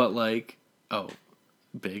 but like, oh,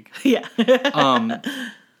 big. Yeah.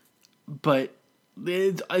 But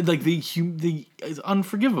it's like it's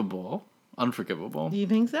unforgivable. Unforgivable. Do you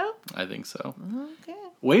think so? I think so. Okay.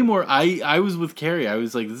 Way more. I was with Carrie. I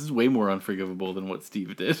was like, this is way more unforgivable than what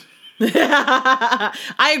Steve did.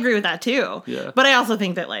 I agree with that too. Yeah. But I also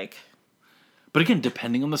think that like. But again,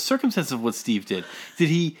 depending on the circumstances of what Steve did, did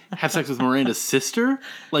he have sex with Miranda's sister?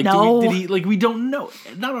 Like, No. did he? Like, we don't know.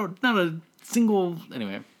 Not a single.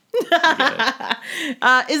 Anyway. Is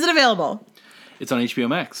it available? It's on HBO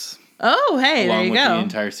Max. Oh, hey, there Along you with the go.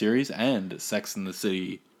 entire series and Sex and the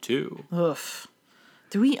City 2. Oof.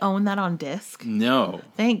 Do we own that on disc? No.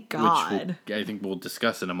 Thank God. Which I think we'll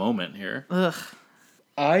discuss in a moment here. Ugh.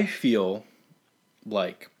 I feel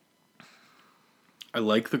like I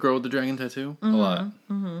like The Girl with the Dragon Tattoo a lot.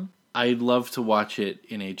 Mm-hmm. I'd love to watch it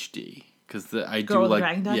in HD because I do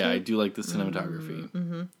like. Yeah, I do like the cinematography.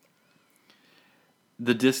 Mm-hmm.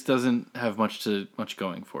 The disc doesn't have much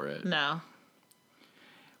going for it. No.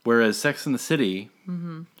 Whereas Sex and the City,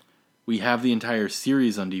 we have the entire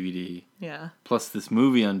series on DVD. Yeah. Plus this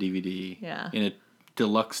movie on DVD. Yeah. In a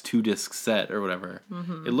deluxe 2-disc set or whatever.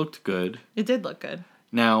 Mm-hmm. It looked good. It did look good.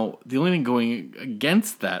 Now, the only thing going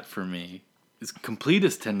against that for me is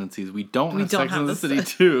completist tendencies. We don't have Sex and the City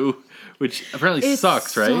 2, which apparently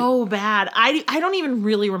sucks, right? It's so bad. I don't even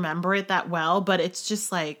really remember it that well, but it's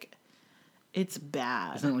just like, it's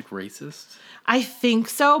bad. Isn't it like racist? I think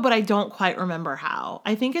so, but I don't quite remember how.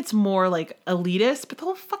 I think it's more like elitist, but the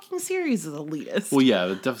whole fucking series is elitist. Well, yeah,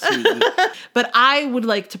 the definitely. But I would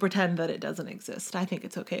like to pretend that it doesn't exist. I think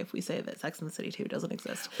it's okay if we say that Sex and the City 2 doesn't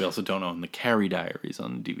exist. We also don't own the Carrie Diaries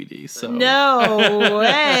on DVD, so no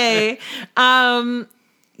way.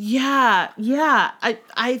 Yeah.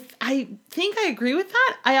 I think I agree with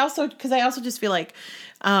that. I also just feel like,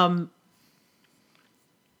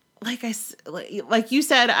 like you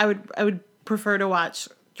said, I would prefer to watch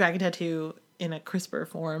Dragon Tattoo in a crisper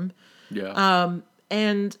form. Yeah.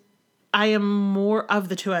 And I am more of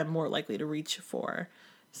the two. I'm more likely to reach for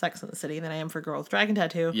Sex and the City than I am for Girl with Dragon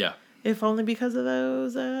Tattoo. Yeah. If only because of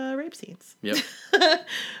those rape scenes. Yep.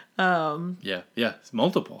 Yeah. It's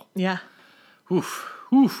multiple. Yeah. Oof.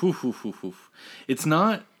 It's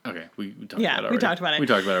not okay. We talked about it already. We talked about it. We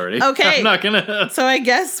talked about it already. Okay. I'm not gonna. So I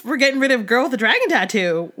guess we're getting rid of Girl with the Dragon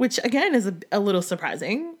Tattoo, which again is a little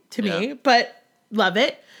surprising to me, but love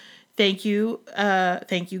it. Thank you,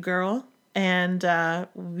 girl, and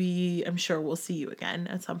I'm sure we'll see you again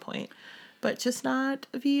at some point, but just not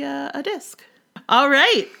via a disc. All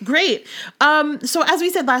right, great. So as we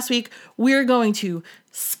said last week, we're going to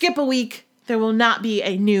skip a week. There will not be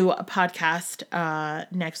a new podcast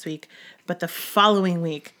next week, but the following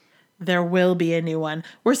week there will be a new one.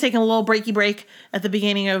 We're taking a little breaky break at the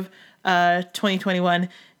beginning of 2021.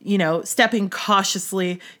 You know, stepping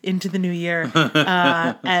cautiously into the new year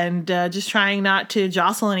and just trying not to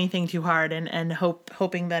jostle anything too hard and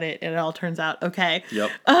hoping that it all turns out okay. Yep.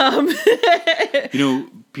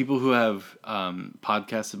 People who have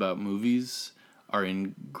podcasts about movies are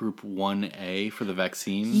in group 1A for the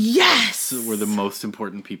vaccine. Yes! So we're the most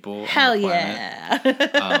important people Hell on the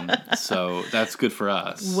planet. Yeah. So that's good for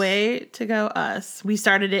us. Way to go us. We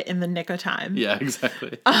started it in the nick of time. Yeah,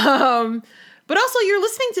 exactly. But also, you're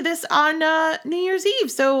listening to this on New Year's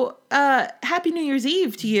Eve, so happy New Year's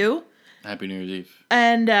Eve to you. Happy New Year's Eve.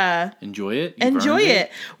 And enjoy it. Enjoy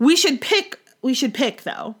it. We should pick,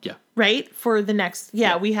 though. Yeah. Right? For the next...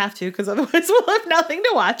 Yeah, we have to, because otherwise we'll have nothing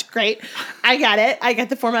to watch. Great. I got it. I get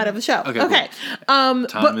the format of the show. Okay. Cool.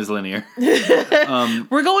 Time is linear.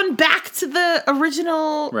 We're going back to the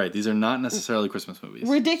original... Right. These are not necessarily Christmas movies.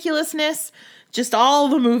 Ridiculousness. Just all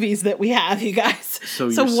the movies that we have, you guys. So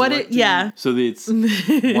what it... Yeah. So it's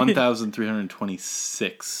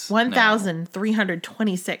 1,326.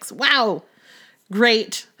 1,326. Wow.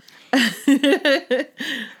 Great.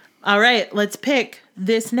 All right, let's pick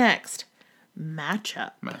this next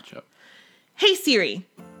matchup. Hey Siri.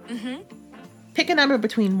 Mm-hmm. Pick a number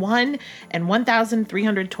between 1 and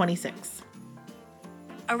 1,326.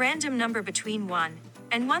 A random number between 1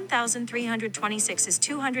 and 1,326 is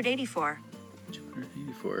 284.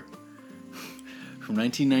 284. From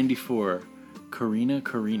 1994, Karina.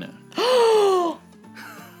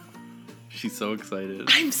 She's so excited.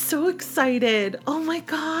 I'm so excited. Oh my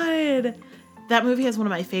God. That movie has one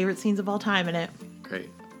of my favorite scenes of all time in it. Great.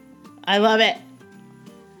 I love it.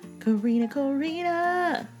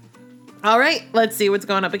 Karina. All right, let's see what's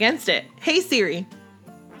going up against it. Hey Siri.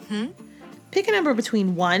 Pick a number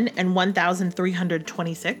between 1 and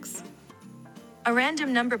 1,326. A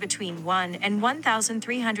random number between 1 and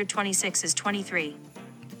 1,326 is 23.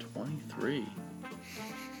 23.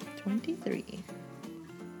 23.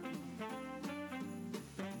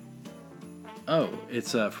 Oh,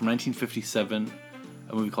 it's from 1957,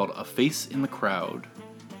 a movie called A Face in the Crowd,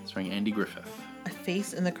 starring Andy Griffith. A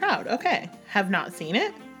Face in the Crowd. Okay. Have not seen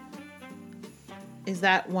it. Is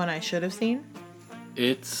that one I should have seen?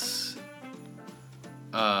 It's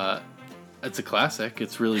a classic.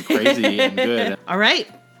 It's really crazy and good. All right.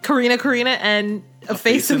 Karina, and A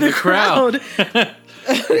Face in the Crowd.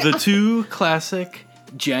 The two classic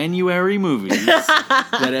January movies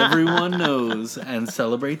that everyone knows and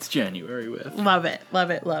celebrates January with. Love it.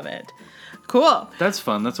 Cool. That's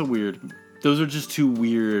fun. Those are just two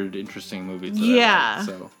weird, interesting movies. That Yeah. I like,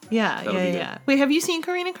 so Yeah. that'll be good. Wait, have you seen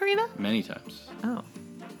Karina? Many times. Oh.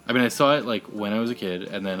 I mean, I saw it like when I was a kid,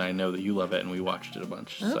 and then I know that you love it, and we watched it a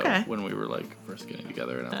bunch. Okay. So when we were like first getting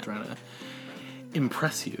together, and I was trying to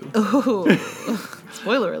impress you. Ooh.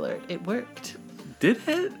 Spoiler alert. It worked. Did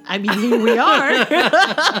it? I mean, here we are.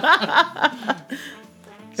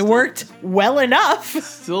 It worked well enough.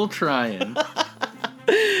 Still trying.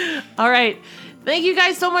 All right. Thank you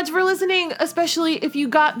guys so much for listening, especially if you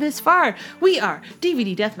got this far. We are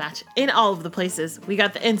DVD Deathmatch in all of the places. We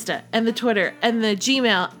got the Insta and the Twitter and the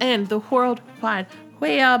Gmail and the World Wide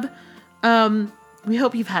Web. We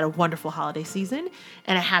hope you've had a wonderful holiday season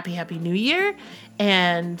and a happy New Year.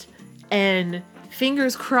 And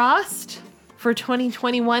fingers crossed for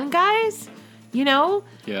 2021, guys. You know,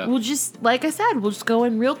 Yeah. We'll just, like I said, we'll just go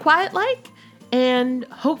in real quiet and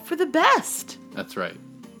hope for the best. That's right.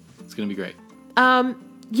 It's gonna be great.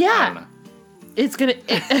 Yeah. I don't know. It's gonna.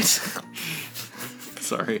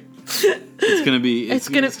 Sorry. It's gonna be. It's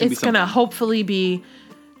gonna hopefully be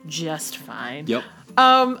just fine. Yep.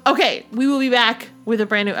 Okay, we will be back with a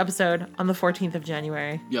brand new episode on the 14th of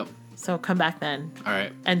January. Yep. So come back then All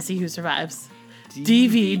right. and see who survives.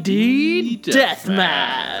 DVD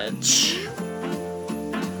Deathmatch.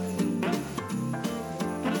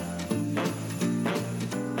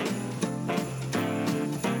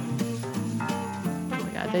 Oh my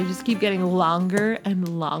god, they just keep getting longer and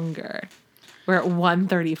longer. We're at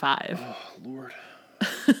 1:35. Oh Lord.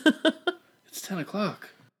 It's 10 o'clock.